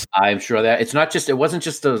hear this. I'm sure that it wasn't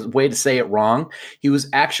just a way to say it wrong. He was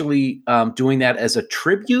actually doing that as a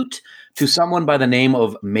tribute to someone by the name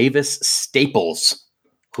of Mavis Staples,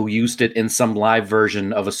 who used it in some live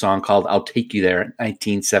version of a song called I'll Take You There in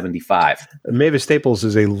 1975. Mavis Staples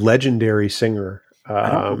is a legendary singer.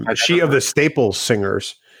 She of the Staples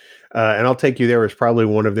Singers. And I'll Take You There is probably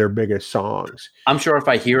one of their biggest songs. I'm sure if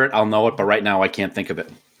I hear it, I'll know it, but right now I can't think of it.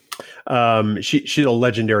 She's a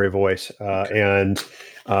legendary voice. And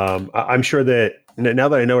I'm sure that now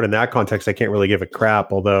that I know it in that context, I can't really give it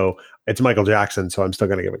crap, although it's Michael Jackson, so I'm still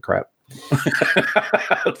going to give it crap.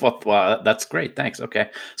 Well, that's great. Thanks. Okay.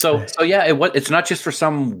 So yeah, it's not just for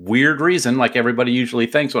some weird reason like everybody usually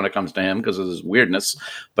thinks when it comes to him because of his weirdness,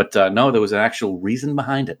 but no, there was an actual reason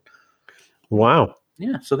behind it. Wow.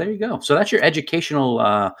 Yeah, so there you go. So that's your educational,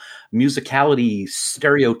 musicality,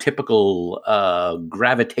 stereotypical,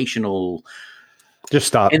 gravitational, just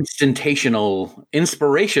stop, instantational,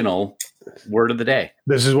 inspirational word of the day.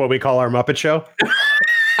 This is what we call our Muppet Show.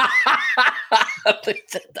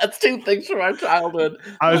 That's two things from our childhood.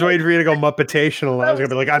 I was waiting for you to go Muppetational. I was going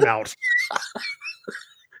to be like, I'm out.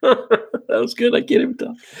 That was good. I can't even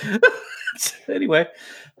talk. Anyway.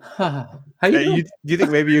 How you you think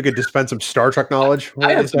maybe you could dispense some Star Trek knowledge?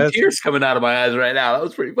 I have some tears coming out of my eyes right now. That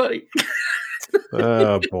was pretty funny.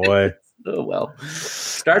 Oh boy. Oh well.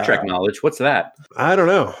 Star Trek knowledge. What's that? I don't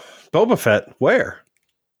know. Boba Fett. Where?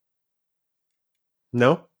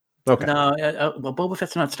 No. Okay. No. Well, Boba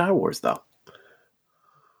Fett's not Star Wars though.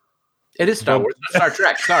 It is Star Wars, not Star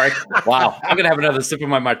Trek. Sorry. Wow. I'm gonna have another sip of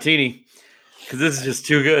my martini because this is just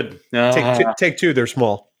too good. Take two. They're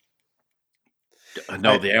small.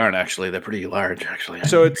 No, they aren't actually. They're pretty large, actually.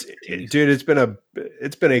 So it's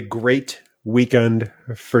been a great weekend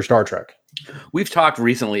for Star Trek. We've talked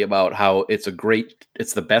recently about how it's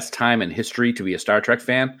the best time in history to be a Star Trek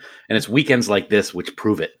fan, and it's weekends like this which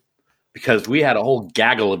prove it. Because we had a whole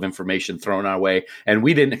gaggle of information thrown our way, and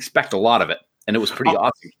we didn't expect a lot of it, and it was pretty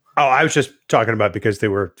awesome. Oh, I was just talking about because they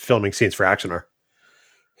were filming scenes for Axanar.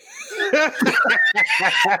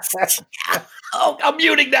 Oh, I'm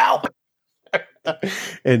muting now.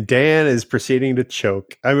 And Dan is proceeding to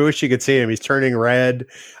choke. I wish you could see him. He's turning red.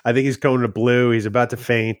 I think he's going to blue. He's about to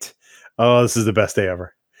faint. Oh, this is the best day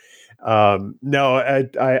ever. No,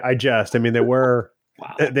 I jest. I mean, they were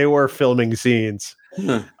filming scenes,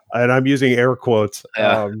 and I'm using air quotes.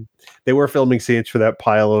 Yeah. They were filming scenes for that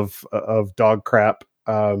pile of dog crap.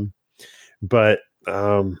 But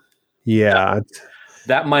yeah.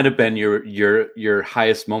 That might have been your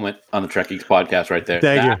highest moment on the Trek Geeks podcast right there.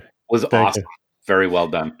 Thank you. Was awesome. Very well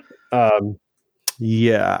done.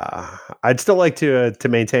 Yeah, I'd still like to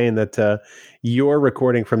maintain that you're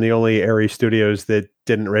recording from the only Airy Studios that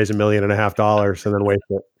didn't raise $1.5 million and then waste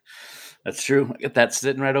it. That's true. I get that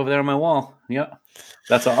sitting right over there on my wall. Yeah,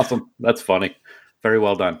 that's awesome. That's funny. Very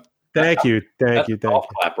well done. Thank you.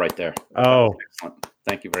 Clap right there. Oh, excellent.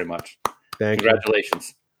 Thank you very much.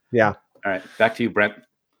 Congratulations. You. Yeah. All right. Back to you, Brent.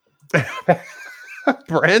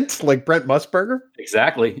 Brent? Like Brent Musburger?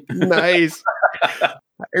 Exactly. Nice. I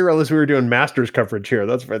realized we were doing Masters coverage here.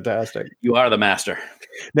 That's fantastic. You are the master.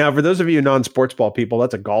 Now, for those of you non-sports ball people,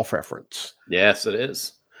 that's a golf reference. Yes, it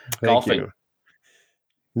is. Golfing. You.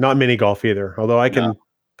 Not mini golf either, although I can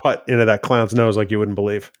putt into that clown's nose like you wouldn't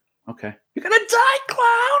believe. Okay. You're going to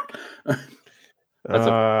die,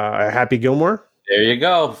 clown! Happy Gilmore? There you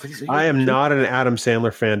go. I am not an Adam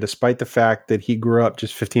Sandler fan, despite the fact that he grew up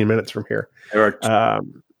just 15 minutes from here.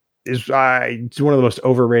 He's one of the most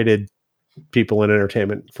overrated people in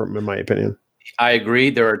entertainment, in my opinion. I agree.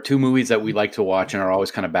 There are two movies that we like to watch and are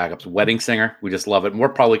always kind of backups. Wedding Singer, we just love it. More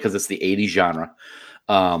probably because it's the 80s genre.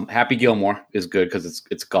 Happy Gilmore is good because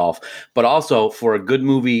it's golf, but also for a good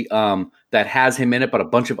movie that has him in it, but a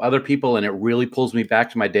bunch of other people, and it really pulls me back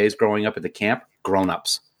to my days growing up at the camp. Grown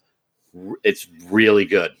Ups, it's really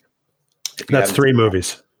good. That's 3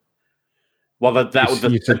 movies. Well,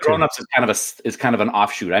 the Grown Ups is kind of an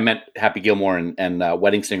offshoot. I meant Happy Gilmore and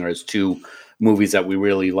Wedding Singer as 2 movies that we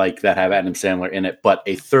really like that have Adam Sandler in it, but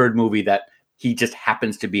a third movie that he just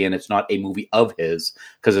happens to be in. It's not a movie of his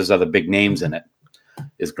because there's other big names in it.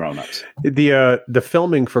 Is Grown Ups. The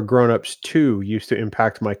filming for Grown Ups 2 used to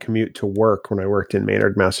impact my commute to work when I worked in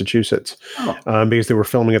Maynard, Massachusetts, because they were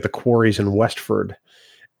filming at the quarries in Westford,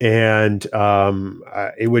 and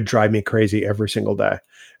it would drive me crazy every single day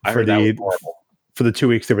for the 2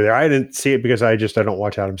 weeks they were there. I didn't see it because I don't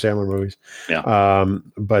watch Adam Sandler movies. Yeah.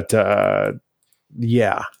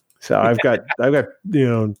 Yeah. So I've got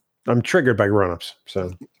I'm triggered by Grown Ups. So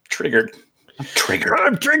I'm triggered.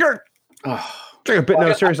 Oh. But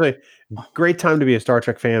no, seriously, great time to be a Star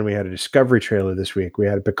Trek fan. We had a Discovery trailer this week. We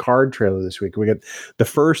had a Picard trailer this week. We got the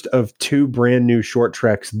first of 2 brand new short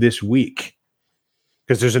treks this week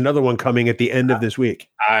because there's another one coming at the end of this week.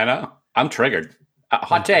 I know. I'm triggered.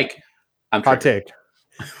 Hot take. Hot take.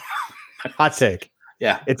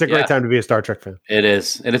 Yeah. It's a great time to be a Star Trek fan. It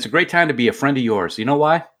is. And it's a great time to be a friend of yours. You know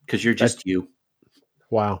why? Because you're just you.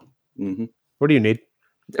 Wow. Mm-hmm. What do you need?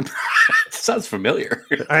 Sounds familiar.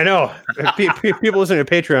 I know. People listening to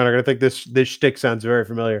Patreon are going to think this shtick sounds very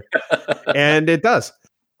familiar. And it does.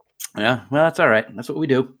 Yeah. Well, that's all right. That's what we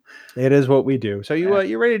do. It is what we do. So you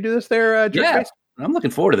ready to do this there, Jerk Yeah. Face? I'm looking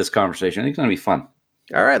forward to this conversation. I think it's going to be fun.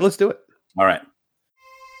 All right. Let's do it. All right.